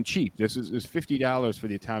 this wasn't cheap. This is $50 for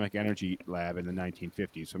the Atomic Energy Lab in the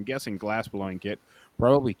 1950s. So I'm guessing glass blowing kit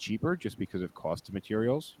probably cheaper just because of cost of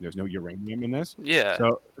materials. There's no uranium in this. Yeah.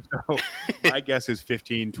 So my guess is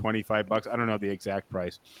 15, 25 bucks. I don't know the exact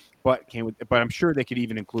price, but but I'm sure they could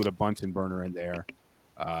even include a Bunsen burner in there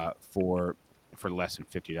for less than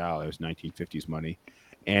 $50, 1950s money.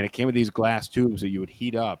 And it came with these glass tubes that you would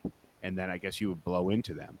heat up, and then I guess you would blow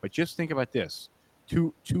into them. But just think about this: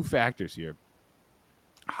 two factors here: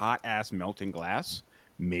 hot ass melting glass,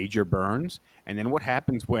 major burns, and then what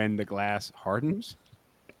happens when the glass hardens?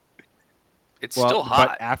 It's still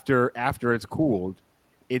hot. But after it's cooled,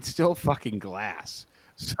 it's still fucking glass.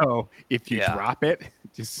 So if you Yeah. drop it,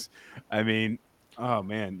 just I mean, oh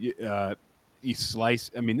man, you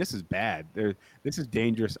slice. I mean, this is bad. This is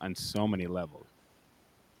dangerous on so many levels.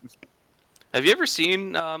 Have you ever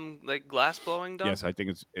seen like glass blowing done? Yes, I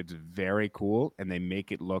think it's very cool, and they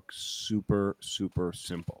make it look super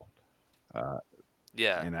simple.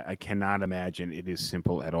 Yeah. And I cannot imagine it is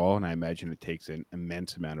simple at all. And I imagine it takes an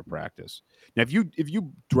immense amount of practice. Now, if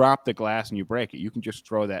you drop the glass and you break it, you can just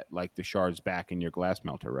throw that like the shards back in your glass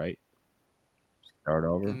melter, right? Start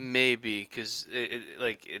over. Maybe because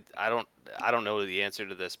I don't know the answer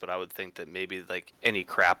to this, but I would think that maybe like any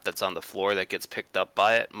crap that's on the floor that gets picked up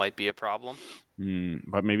by it might be a problem.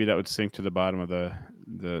 But maybe that would sink to the bottom of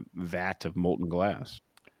the vat of molten glass.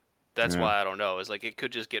 That's Yeah. why I don't know. Is like it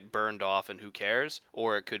could just get burned off and who cares,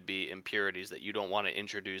 or it could be impurities that you don't want to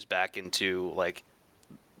introduce back into like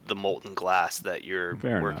the molten glass that you're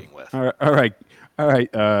Fair working enough. with. All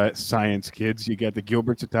right, science kids. You got the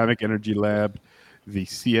Gilbert's Atomic Energy Lab, the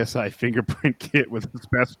CSI fingerprint kit with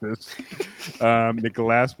asbestos, the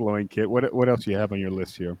glass blowing kit. What else do you have on your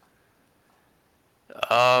list here?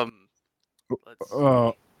 Let's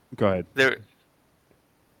Oh, see. go ahead. They're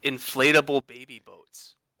inflatable baby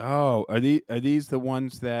boats. Oh, are these the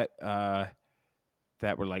ones that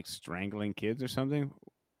were like strangling kids or something?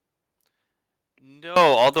 No,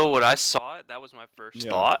 although when I saw it, that was my first Yeah.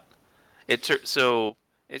 thought. So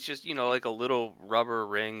it's just like a little rubber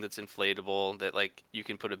ring that's inflatable that like you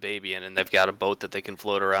can put a baby in, and they've got a boat that they can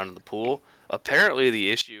float around in the pool. Apparently, the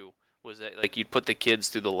issue was that like you'd put the kids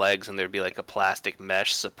through the legs, and there'd be like a plastic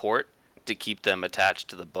mesh support to keep them attached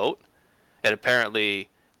to the boat. And apparently,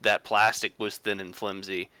 that plastic was thin and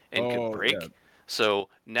flimsy and could break. Yeah. So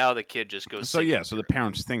now the kid just goes. So the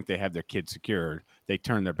parents think they have their kid secured. They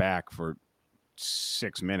turn their back for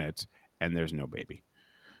 6 minutes, and there's no baby.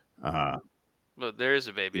 But there is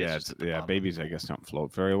a baby. It's just at the bottom. Babies I guess don't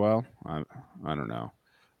float very well. I don't know.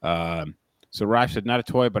 So Raj said, not a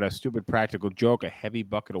toy, but a stupid practical joke. A heavy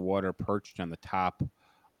bucket of water perched on the top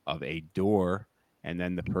of a door, and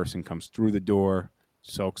then the person comes through the door,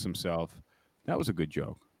 soaks himself. That was a good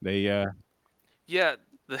joke. They Yeah,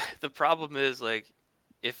 the problem is like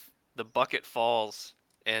if the bucket falls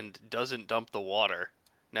and doesn't dump the water,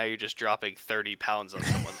 now you're just dropping 30 pounds on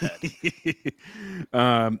someone's head.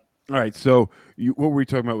 All right. So what were we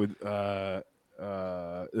talking about with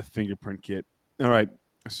the fingerprint kit? All right.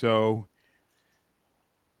 So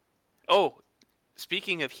Oh,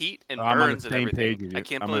 speaking of heat and I'm on the burns and same everything, page as I you.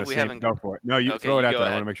 can't I'm believe on the we same. haven't. Go for it. No, you Okay, throw it you out go there.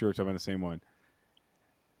 I want ahead. to make sure we're talking about the same one.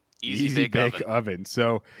 Easy bake oven.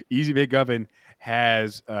 So Easy Bake Oven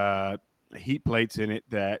has heat plates in it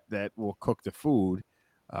that will cook the food,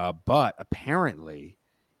 but apparently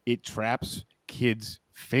it traps kids'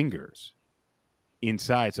 fingers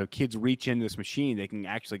inside. So kids reach into this machine, they can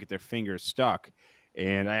actually get their fingers stuck.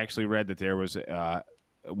 And I actually read that there was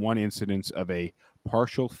one incidence of a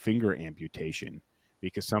partial finger amputation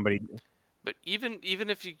because somebody. But even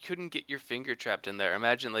if you couldn't get your finger trapped in there,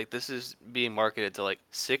 imagine like this is being marketed to like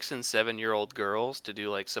 6 and 7-year-old girls to do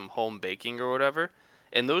like some home baking or whatever.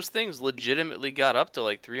 And those things legitimately got up to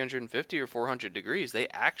like 350 or 400 degrees. They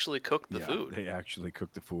actually cooked the food. They actually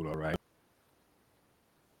cook the food all right.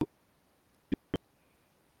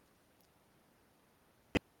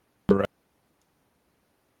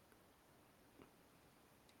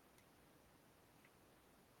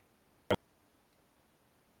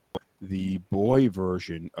 the boy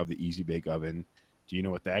version of the Easy Bake Oven. Do you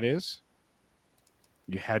know what that is?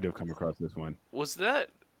 You had to have come across this one. Was this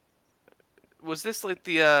like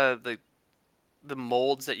the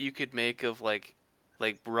molds that you could make of like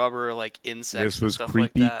rubber like insects This and was stuff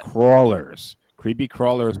like creepy that? crawlers. Creepy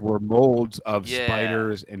crawlers were molds of Yeah.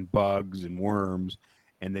 spiders and bugs and worms,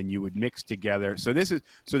 and then you would mix together. So the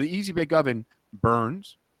Easy Bake Oven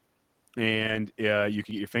burns, and you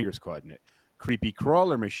could get your fingers caught in it. Creepy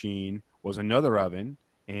crawler machine was another oven,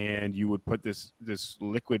 and you would put this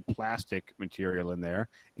liquid plastic material in there,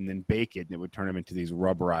 and then bake it, and it would turn them into these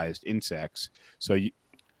rubberized insects. So you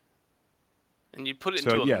And you put it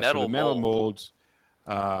into a metal the metal mold.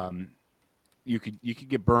 molds, you could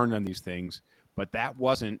get burned on these things, but that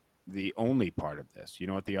wasn't the only part of this. You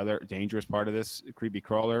know what the other dangerous part of this creepy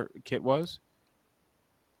crawler kit was?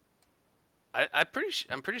 I'm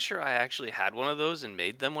pretty sure I actually had one of those and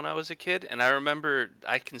made them when I was a kid, and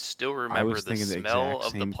I can still I remember was the thinking the smell exact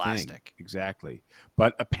of the same thing. plastic. Exactly.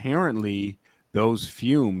 But apparently those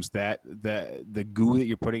fumes, that the goo that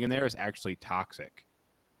you're putting in there is actually toxic.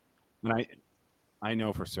 And I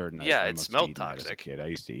know for certain. Yeah, I it must have smelled eaten that as a toxic. kid. I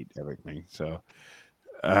used to eat everything. So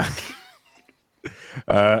all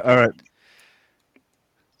right.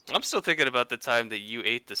 I'm still thinking about the time that you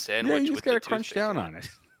ate the Yeah, sandwich you just with gotta the crunch toothpick down in on it.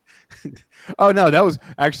 Oh no, that was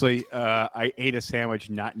actually I ate a sandwich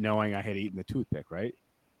not knowing I had eaten the toothpick, right?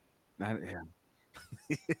 Yeah.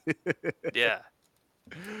 Yeah.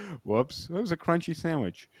 Whoops. That was a crunchy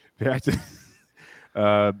sandwich.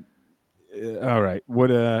 uh, all right. What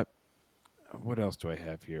else do I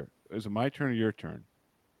have here? Is it my turn or your turn?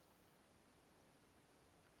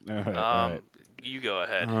 All right. All right. You go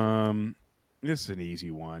ahead. This is an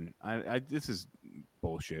easy one. This is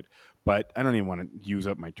bullshit, but I don't even want to use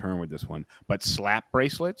up my turn with this one. But slap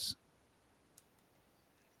bracelets.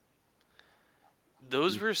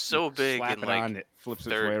 Those were so big Slap in it like on, it flips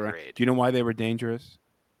its third way around. grade. Do you know why they were dangerous?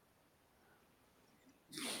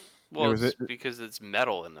 Well, was it's because it's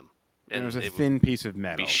metal in them. There was a it would thin piece of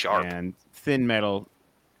metal, sharp. and thin metal,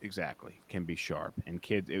 exactly, can be sharp. And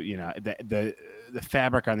kids, the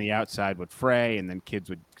fabric on the outside would fray, and then kids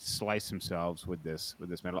would slice themselves with this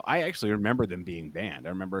metal. I actually remember them being banned. I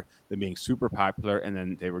remember them being super popular, and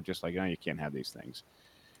then they were just like, "Oh, you can't have these things."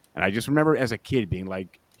 And I just remember as a kid being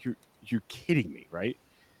like, "You're kidding me, right?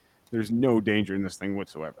 There's no danger in this thing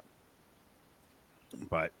whatsoever."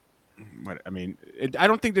 But I mean, I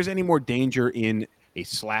don't think there's any more danger in a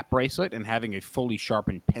slap bracelet and having a fully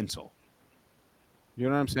sharpened pencil. You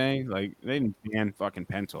know what I'm saying? Like, they didn't ban fucking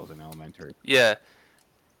pencils in elementary. Yeah.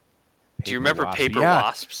 Do you remember paper Yeah.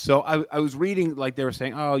 wasps? So I was reading, like, they were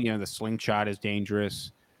saying, oh, the slingshot is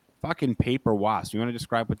dangerous. Fucking paper wasp. You want to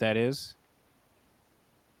describe what that is?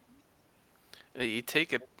 You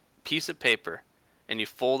take a piece of paper and you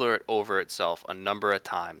fold it over itself a number of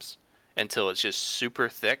times until it's just super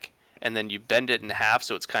thick, and then you bend it in half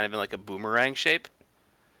so it's kind of in like a boomerang shape.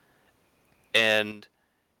 And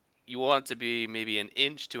you want it to be maybe an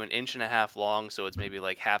inch to an inch and a half long, so it's maybe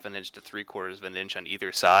like half an inch to 3/4 of an inch on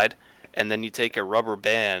either side. And then you take a rubber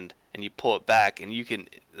band and you pull it back, and you can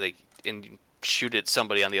and shoot at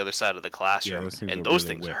somebody on the other side of the classroom. And those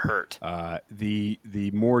things hurt. The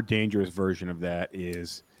more dangerous version of that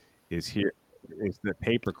is here. Is the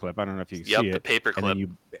paper clip. I don't know if you can see it. The paper clip. And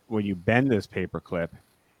then when you bend this paper clip,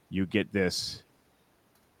 you get this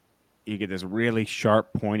really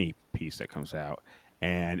sharp, pointy piece that comes out.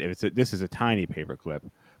 And this is a tiny paper clip,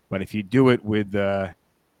 but if you do it with a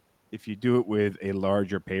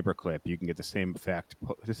larger paper clip, you can get the same effect.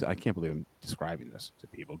 I can't believe I'm describing this to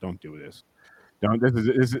people. Don't do this. Don't. This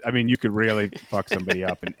is. I mean, you could really fuck somebody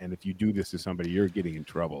up, and if you do this to somebody, you're getting in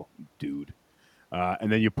trouble, dude.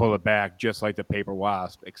 And then you pull it back just like the paper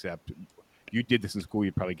wasp, except you did this in school,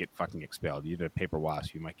 you'd probably get fucking expelled. You did a paper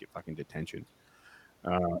wasp, you might get fucking detention.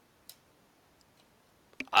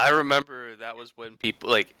 I remember that was when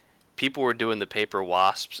people were doing the paper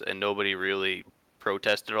wasps and nobody really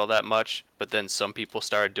protested all that much, but then some people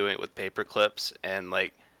started doing it with paper clips, and I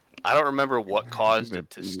don't remember what caused it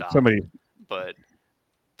to stop. But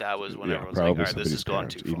that was when everyone was like, all right, this has gone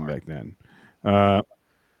too far. Even back then.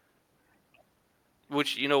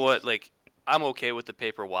 Which, you know what, I'm okay with the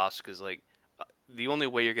paper wasp because the only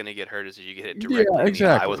way you're going to get hurt is if you get hit directly in the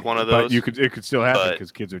eye with one of those. But it could still happen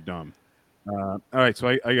because kids are dumb. All right, so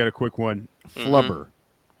I got a quick one. Flubber.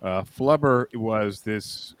 Flubber was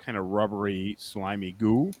this kind of rubbery, slimy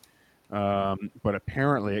goo, but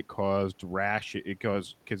apparently it caused rash. It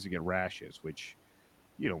caused kids to get rashes, which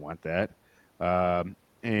you don't want that.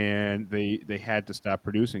 And they had to stop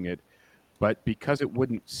producing it, but because it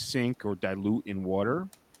wouldn't sink or dilute in water,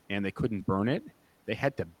 and they couldn't burn it, they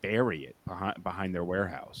had to bury it behind their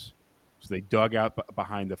warehouse. So they dug out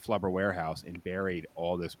behind the flubber warehouse and buried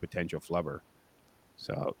all this potential flubber.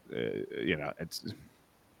 So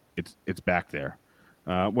it's back there.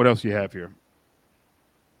 What else you have here?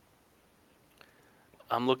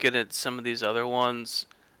 I'm looking at some of these other ones.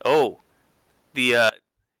 Oh, the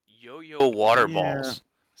yo-yo water balls.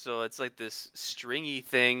 So it's like this stringy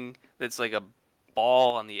thing that's like a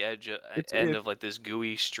ball on the end of like this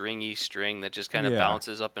gooey, stringy string that just kind of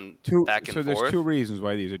bounces up and back and forth. So there's two reasons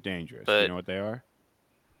why these are dangerous. But you know what they are?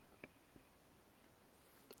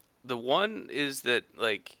 The one is that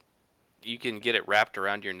like you can get it wrapped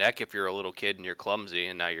around your neck if you're a little kid and you're clumsy,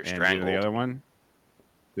 and now you're strangled. You know the other one?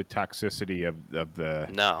 The toxicity of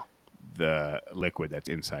the liquid that's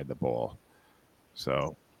inside the ball.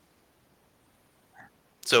 So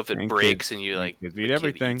if it breaks kids, and you like kids eat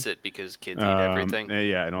everything, eats it because kids eat everything.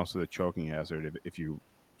 Yeah, and also the choking hazard if you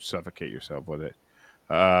suffocate yourself with it.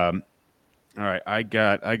 All right, I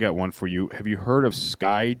got one for you. Have you heard of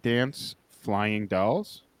Sky Dance flying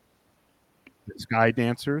dolls? The Sky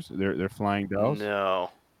Dancers, they're flying dolls. No,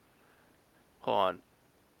 hold on.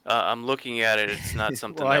 I'm looking at it. It's not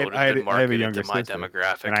something that would have been marketed to my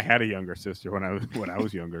demographic. And I had a younger sister when I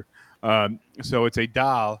was younger. So it's a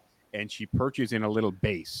doll, and she perches in a little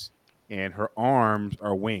base, and her arms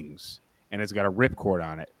are wings, and it's got a ripcord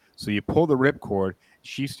on it. So you pull the ripcord,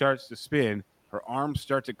 she starts to spin, her arms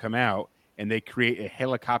start to come out, and they create a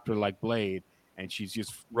helicopter-like blade, and she's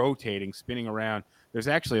just rotating, spinning around. There's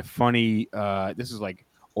actually a funny, this is like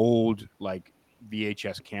old, like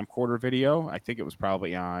VHS camcorder video. I think it was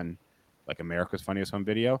probably on like America's Funniest Home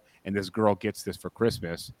Video. And this girl gets this for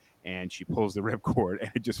Christmas, and she pulls the ripcord, and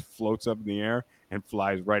it just floats up in the air and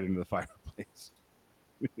flies right into the fireplace.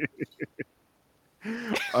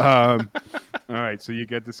 All right, so you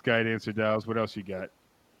get the Sky Dancer dolls. What else you got?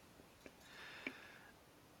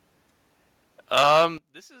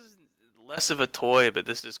 This is less of a toy, but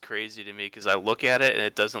this is crazy to me because I look at it and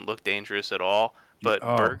it doesn't look dangerous at all. But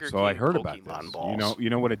Burger King I heard Pokemon about this. balls.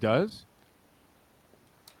 You know what it does?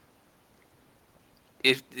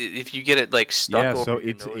 If you get it like stuck over your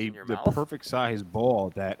it's nose and your the mouth. perfect size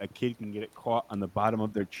ball that a kid can get it caught on the bottom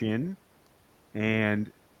of their chin,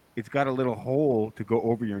 and it's got a little hole to go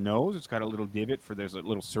over your nose. It's got a little divot there's a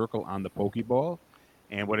little circle on the Pokeball,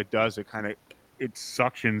 and what it does, it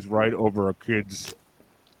suctions right over a kid's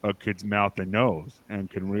mouth and nose, and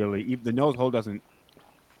can really even the nose hole doesn't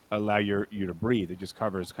allow you to breathe. It just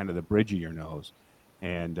covers kind of the bridge of your nose,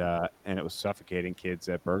 and it was suffocating kids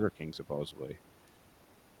at Burger King supposedly.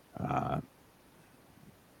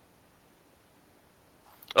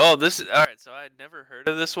 This is all right. So I had never heard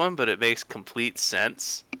of this one, but it makes complete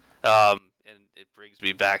sense. And it brings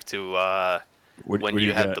me back to when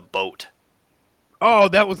you had the boat. Oh,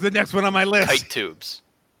 that was the next one on my list. Kite tubes.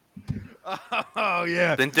 Oh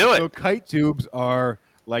yeah. Then do it. So kite tubes are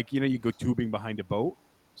like you go tubing behind a boat.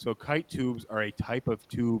 So kite tubes are a type of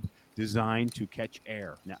tube designed to catch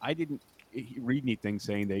air. Now I didn't read anything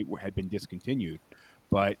saying they had been discontinued,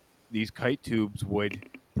 but these kite tubes would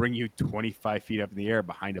bring you 25 feet up in the air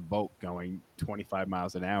behind a boat going 25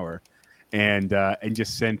 miles an hour, and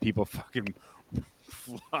just send people fucking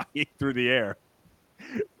flying through the air.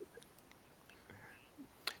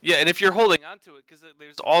 Yeah, and if you're holding onto it, because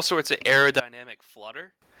there's all sorts of aerodynamic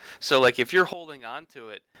flutter. So, like, if you're holding onto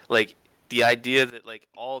it, like, the idea that, like,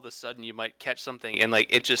 all of a sudden you might catch something and, like,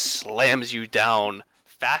 it just slams you down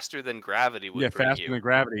faster than gravity would bring faster you than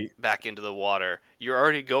gravity back into the water. You're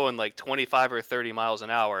already going, like, 25 or 30 miles an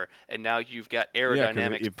hour, and now you've got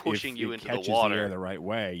aerodynamics pushing you into the water. The air the right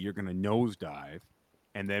way, you're going to nosedive.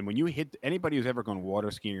 And then when you hit, anybody who's ever gone water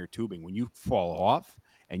skiing or tubing, when you fall off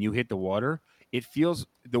and you hit the water, it feels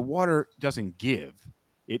the water doesn't give.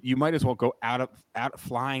 You might as well go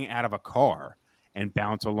flying out of a car and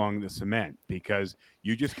bounce along the cement because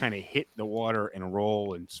you just kind of hit the water and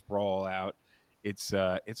roll and sprawl out. It's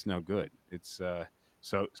no good. It's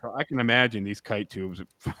so I can imagine these kite tubes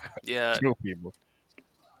kill people.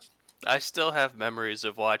 I still have memories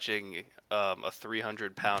of watching a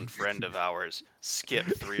 300-pound friend of ours skip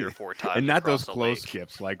 3 or 4 times, and not those close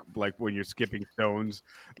skips, like when you're skipping stones,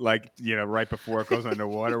 like right before it goes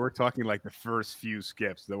underwater. We're talking like the first few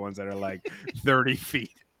skips, the ones that are like 30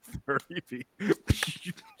 feet. 30 feet.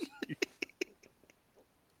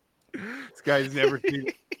 This guy's never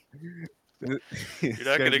seen. You're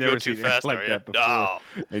not going to go too fast, like that before. No,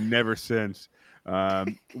 and never since.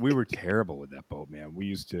 We were terrible with that boat, man. We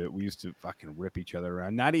used to fucking rip each other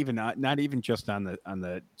around. Not even just on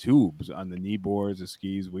the tubes, on the knee boards, the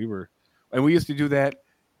skis. We used to do that,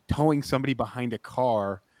 towing somebody behind a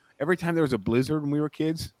car, every time there was a blizzard when we were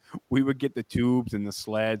kids, we would get the tubes and the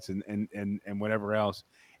sleds and whatever else,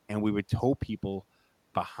 and we would tow people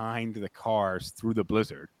behind the cars through the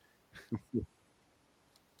blizzard.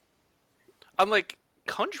 I'm like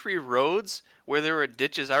country roads where there were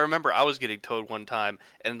ditches. I remember I was getting towed one time,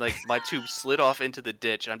 and like my tube slid off into the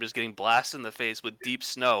ditch, and I'm just getting blasted in the face with deep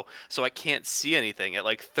snow, so I can't see anything at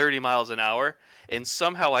like 30 miles an hour. And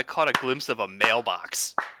somehow I caught a glimpse of a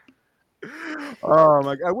mailbox. Oh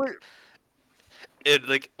my god! Wait, It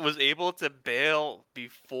like was able to bail We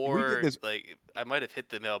before did this- like I might have hit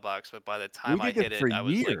the mailbox, but by the we time I did that hit for it, I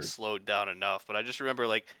was like years. slowed down enough. But I just remember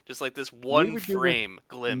like this We one would do that frame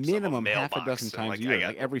glimpse of a minimum mailbox. half a dozen and, times like, a I year. got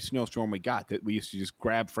Like every snowstorm we got, that we used to just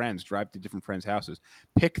grab friends, drive to different friends' houses,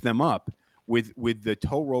 pick them up with the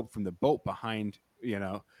tow rope from the boat behind,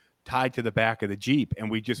 tied to the back of the Jeep,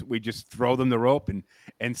 and we just throw them the rope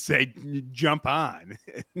and say jump on.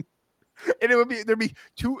 And there'd be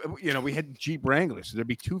two, we had Jeep Wranglers, so there'd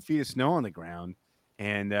be 2 feet of snow on the ground,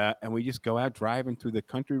 and we just go out driving through the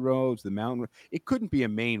country roads, the mountain. It couldn't be a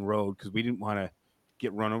main road because we didn't want to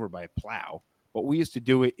get run over by a plow. But we used to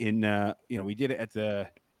do it in, we did it at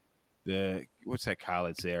the what's that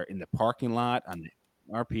college there, in the parking lot on the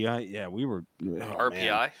RPI. Yeah, we were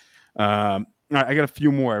RPI. All right, I got a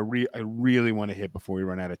few more. I really want to hit before we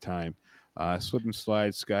run out of time. Slip and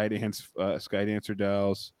slide, Skydancer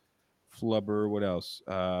dolls. Flubber, what else?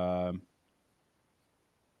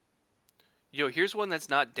 Yo, here's one that's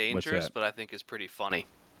not dangerous, that? but I think is pretty funny.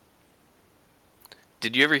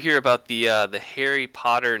 Did you ever hear about the Harry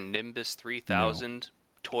Potter Nimbus 3000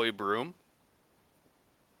 toy broom?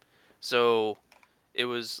 So, it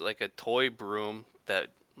was like a toy broom that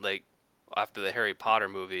like after the Harry Potter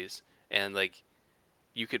movies, and like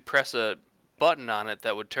you could press a button on it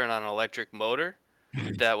that would turn on an electric motor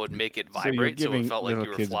that would make it So you're vibrate, so, giving it felt like little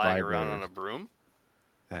you were kids flying around vibrators. on a broom.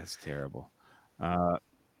 That's terrible.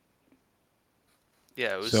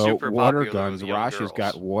 Yeah, it was So super water popular guns. with young Rosh has girls.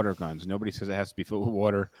 got water guns. Nobody says it has to be filled with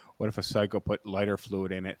water. What if a psycho put lighter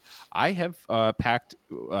fluid in it? I have packed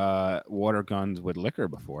water guns with liquor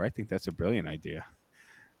before. I think that's a brilliant idea.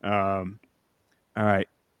 All right.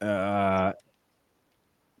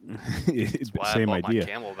 It's That's the why I same bought my idea.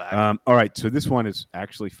 Camelback. All right, so this one is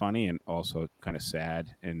actually funny and also kind of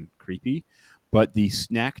sad and creepy. But the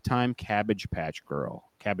Snack Time Cabbage Patch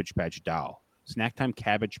doll, Snack Time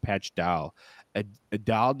Cabbage Patch doll, a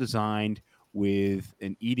doll designed with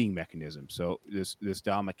an eating mechanism. So this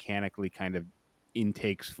doll mechanically kind of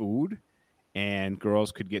intakes food, and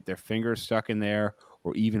girls could get their fingers stuck in there,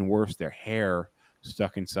 or even worse, their hair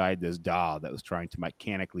stuck inside this doll that was trying to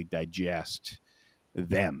mechanically digest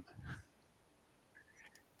them.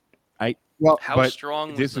 How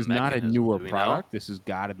strong was this the is not a mechanism, newer do we know? product. This has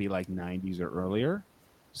got to be like 90s or earlier.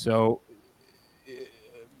 So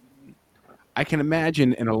I can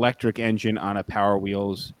imagine an electric engine on a Power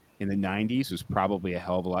Wheels in the 90s was probably a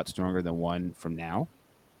hell of a lot stronger than one from now.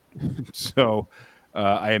 So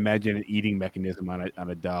I imagine an eating mechanism on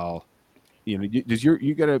a doll. Does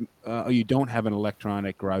you got a you don't have an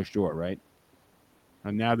electronic garage door, right?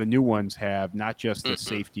 And now the new ones have not just the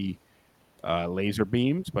safety laser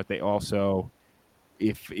beams, but they also,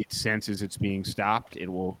 if it senses it's being stopped, it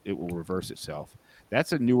will reverse itself.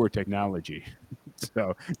 That's a newer technology.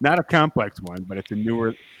 So not a complex one, but it's a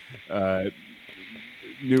newer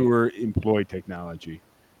employed technology.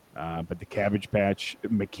 But the Cabbage Patch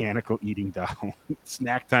mechanical eating doll,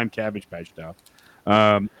 Snack Time Cabbage Patch doll. All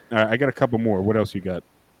right, I got a couple more. What else you got?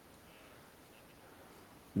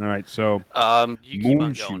 All right, so You keep moon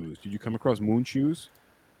on going. shoes. Did you come across moon shoes?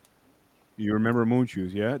 You remember moon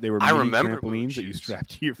shoes, yeah? They were I mini remember moon trampolines that you shoes.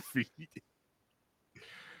 strapped to your feet.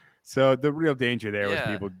 So the real danger there was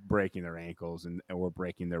Yeah. people breaking their ankles or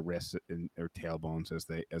breaking their wrists and their tailbones as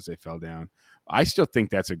they fell down. I still think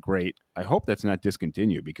that's a great. I hope that's not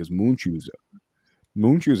discontinued because moon shoes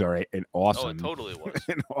are an awesome, Oh, it totally was.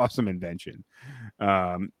 an awesome invention.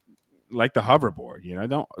 Like the hoverboard,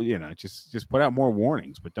 just put out more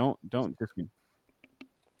warnings, but don't discontinue.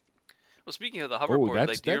 Well, speaking of the Oh, hoverboard,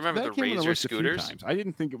 like, do you remember the came on the Razor list a few scooters? times. I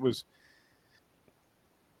didn't think it was.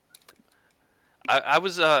 I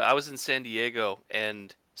was in San Diego,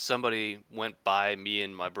 and somebody went by me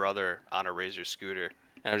and my brother on a Razor scooter,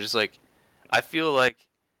 and I was just like, I feel like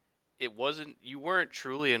you weren't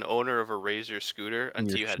truly an owner of a Razor scooter in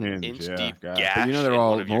until your you had an shins, inch-deep God. gash But they're in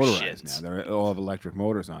all one of your motorized shins. now. They all have electric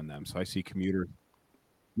motors on them. So I see commuters.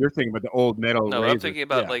 You're thinking about the old metal. No, Razors. I'm thinking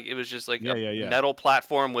about Yeah. like it was just like Yeah, a yeah. metal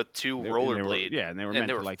platform with two And they rollerblades. were and meant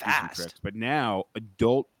they to were like do some fast. tricks. But now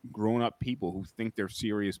adult grown-up people who think they're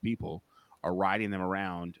serious people are riding them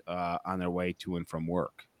around on their way to and from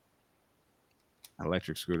work.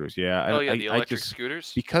 Electric scooters. Yeah. Oh yeah, the I electric just,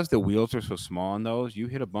 scooters. because the wheels are so small on those, you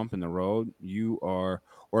hit a bump in the road, you are,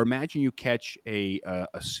 or imagine you catch a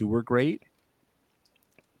sewer grate.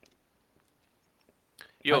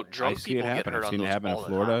 Yo, I drunk see it people get happen. hurt I've on seen it those happen in all the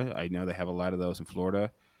time. Florida. I know they have a lot of those in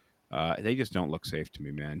Florida. They just don't look safe to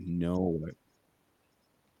me, man. No way.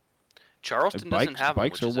 Charleston doesn't have them,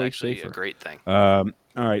 Bikes which are is way actually a safer. great thing. All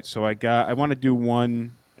right, so I want to do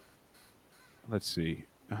one. Let's see.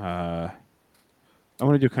 I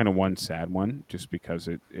want to do kind of one sad one, just because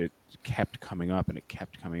it kept coming up and it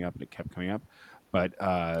kept coming up and it kept coming up. But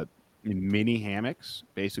mini hammocks,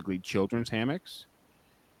 basically children's hammocks,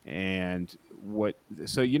 and what?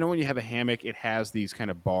 So you know when you have a hammock, it has these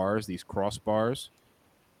kind of bars, these crossbars.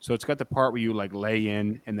 So it's got the part where you like lay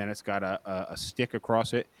in, and then it's got a stick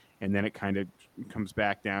across it, and then it kind of comes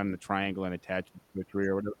back down in the triangle and attached to the tree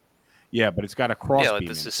or whatever. Yeah, but it's got a cross Yeah, like beam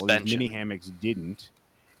the in it. Well, these mini suspension. hammocks didn't,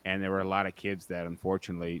 and there were a lot of kids that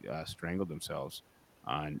unfortunately strangled themselves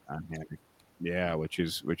on hammock. Yeah, which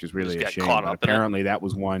is Just really a got shame. caught But up in it. apparently that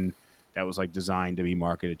was one that was like designed to be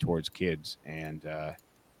marketed towards kids, and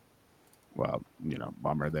well,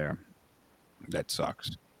 bummer there. That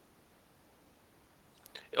sucks.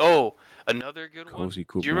 Oh, another good one. Cozy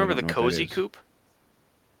Coop. Do you No, I remember don't the know what that Cozy is. Coupe?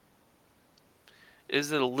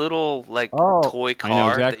 Is it a little like Oh, toy I know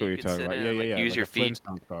car that exactly what you you're could talking sit about. in Yeah, and yeah, like yeah. use Like your a feet?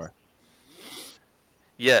 Flintstone car.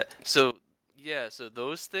 Yeah. So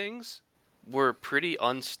those things were pretty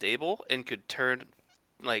unstable and could turn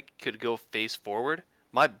could go face forward.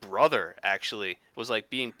 My brother actually was like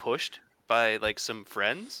being pushed by like some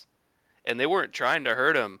friends and they weren't trying to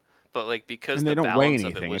hurt him, but like because And they the don't weigh balance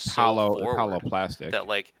of it anything. was It's so hollow forward that plastic.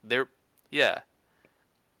 like they're yeah.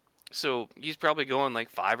 So he's probably going like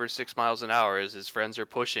 5 or 6 miles an hour as his friends are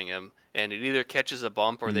pushing him, and it either catches a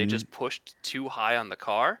bump or they Hmm. just pushed too high on the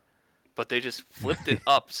car, but they just flipped it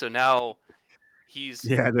up. So now he's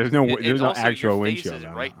Yeah, and there's no also your actual face windshield is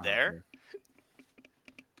on right it. there.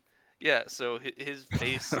 Yeah, so his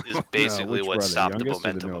face is No, basically which what brother? stopped the Youngest or the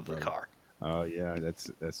momentum middle of the brother? car. Oh yeah, that's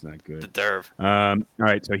not The good. derv. All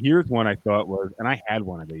right, so here's one I thought was, and I had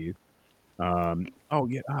one of these. Oh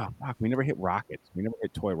yeah, fuck, we never hit rockets. We never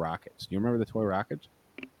hit toy rockets. Do you remember the toy rockets?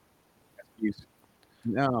 Eskies-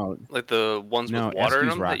 No, Like the ones with no, water in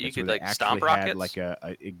Estes them that you rockets, where could they like actually stomp had like rockets.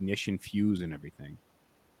 a ignition fuse and everything.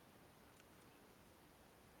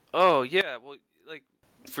 Oh yeah, well like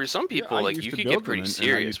for some Yeah, people I like used you to could get build them, pretty and I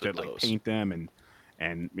serious used to with like those. paint them,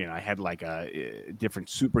 and I had like different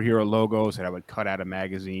superhero logos that I would cut out of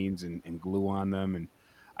magazines and glue on them, and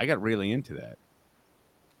I got really into that.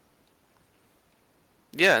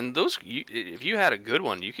 Yeah, and if you had a good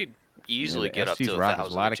one, you could Yeah, easily the get up Estes to a rockets. A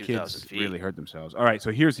thousand or lot of 2,000 kids feet. really hurt themselves. All right,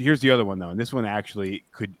 so here's the other one though, and this one actually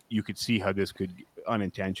you could see how this could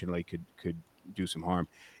unintentionally could do some harm.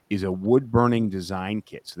 Is a wood burning design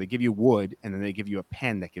kit. So they give you wood, and then they give you a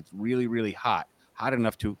pen that gets really really hot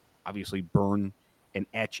enough to obviously burn and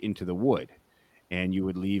etch into the wood, and you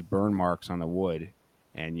would leave burn marks on the wood,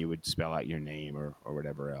 and you would spell out your name or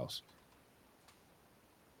whatever else.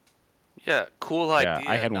 Yeah, cool Yeah, I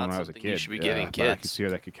idea. had one Not when I was a something you kid, should be giving but I could kids. see how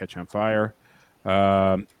that could catch on fire.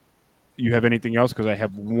 Um, you have anything else? Because I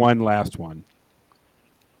have one last one.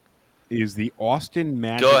 Is the Austin Go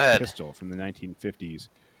Magic ahead. Pistol from the 1950s,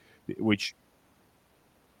 which,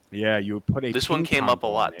 yeah, you would put a This one ping came pong up a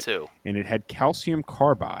ball in lot it, too. and it had calcium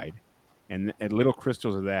carbide and little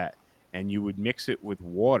crystals of that, and you would mix it with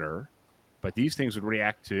water, but these things would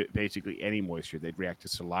react to basically any moisture. They'd react to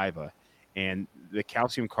saliva, and the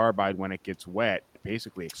calcium carbide, when it gets wet,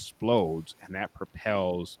 basically explodes, and that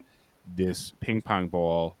propels this ping pong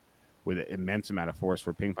ball with an immense amount of force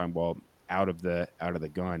for a ping pong ball out of the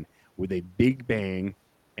gun with a big bang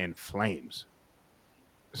and flames.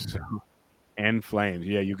 So, and flames.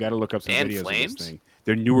 Yeah, you got to look up some And videos of this flames? thing.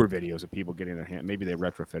 They're newer videos of people getting their hand. Maybe they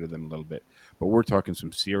retrofitted them a little bit, but we're talking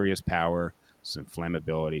some serious power, some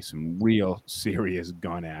flammability, some real serious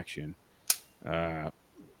gun action.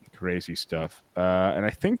 Crazy stuff. And I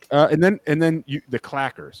think, and then the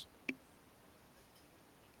clackers.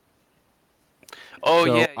 Oh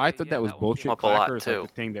So yeah, I yeah, thought yeah. that was That one came bullshit. up a lot Clacker is like the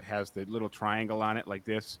too. thing that has the little triangle on it, like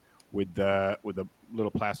this, with the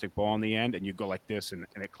little plastic ball in the end, and you go like this, and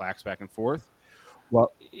it clacks back and forth.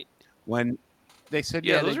 Well, when they said,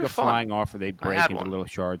 Yeah, yeah, those they'd are go fun. flying off or they'd I break had into one. little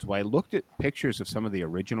shards. Well, I looked at pictures of some of the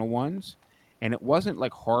original ones, and it wasn't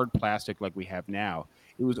like hard plastic like we have now.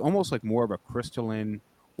 It was almost like more of a crystalline,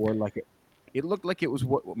 or like it looked like it was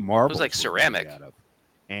what It was like marbles were made ceramic. out of.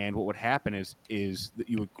 And what would happen is that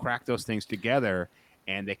you would crack those things together,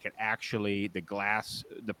 and they could actually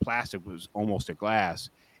the plastic was almost a glass,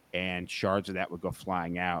 and shards of that would go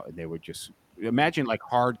flying out, and they would just imagine like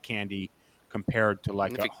hard candy compared to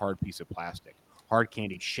like If a you- hard piece of plastic. Hard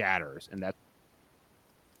candy shatters, and that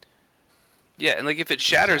Yeah, and like if it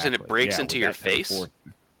shatters and it exactly. breaks Yeah, into with your that type of face. force.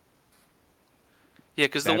 Yeah,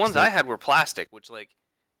 because the That's ones the- I had were plastic, which like,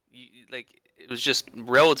 it was just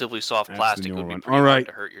relatively soft That's the plastic. It newer would be one. pretty All hard right.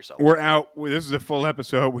 to hurt yourself. We're out. This is a full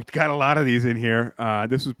episode. We've got a lot of these in here.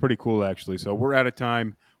 This was pretty cool, actually. So we're out of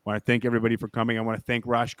time. I want to thank everybody for coming. I want to thank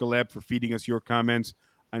Rosh Galeb for feeding us your comments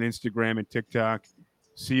on Instagram and TikTok.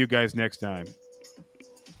 See you guys next time.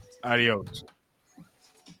 Adios.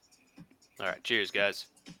 All right, cheers, guys.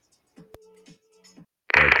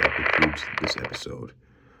 All right, that concludes this episode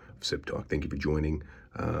of Sip Talk. Thank you for joining.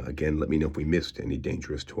 Again, let me know if we missed any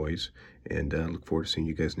dangerous toys, and look forward to seeing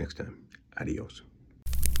you guys next time. Adios.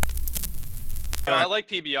 I like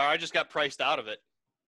PBR. I just got priced out of it.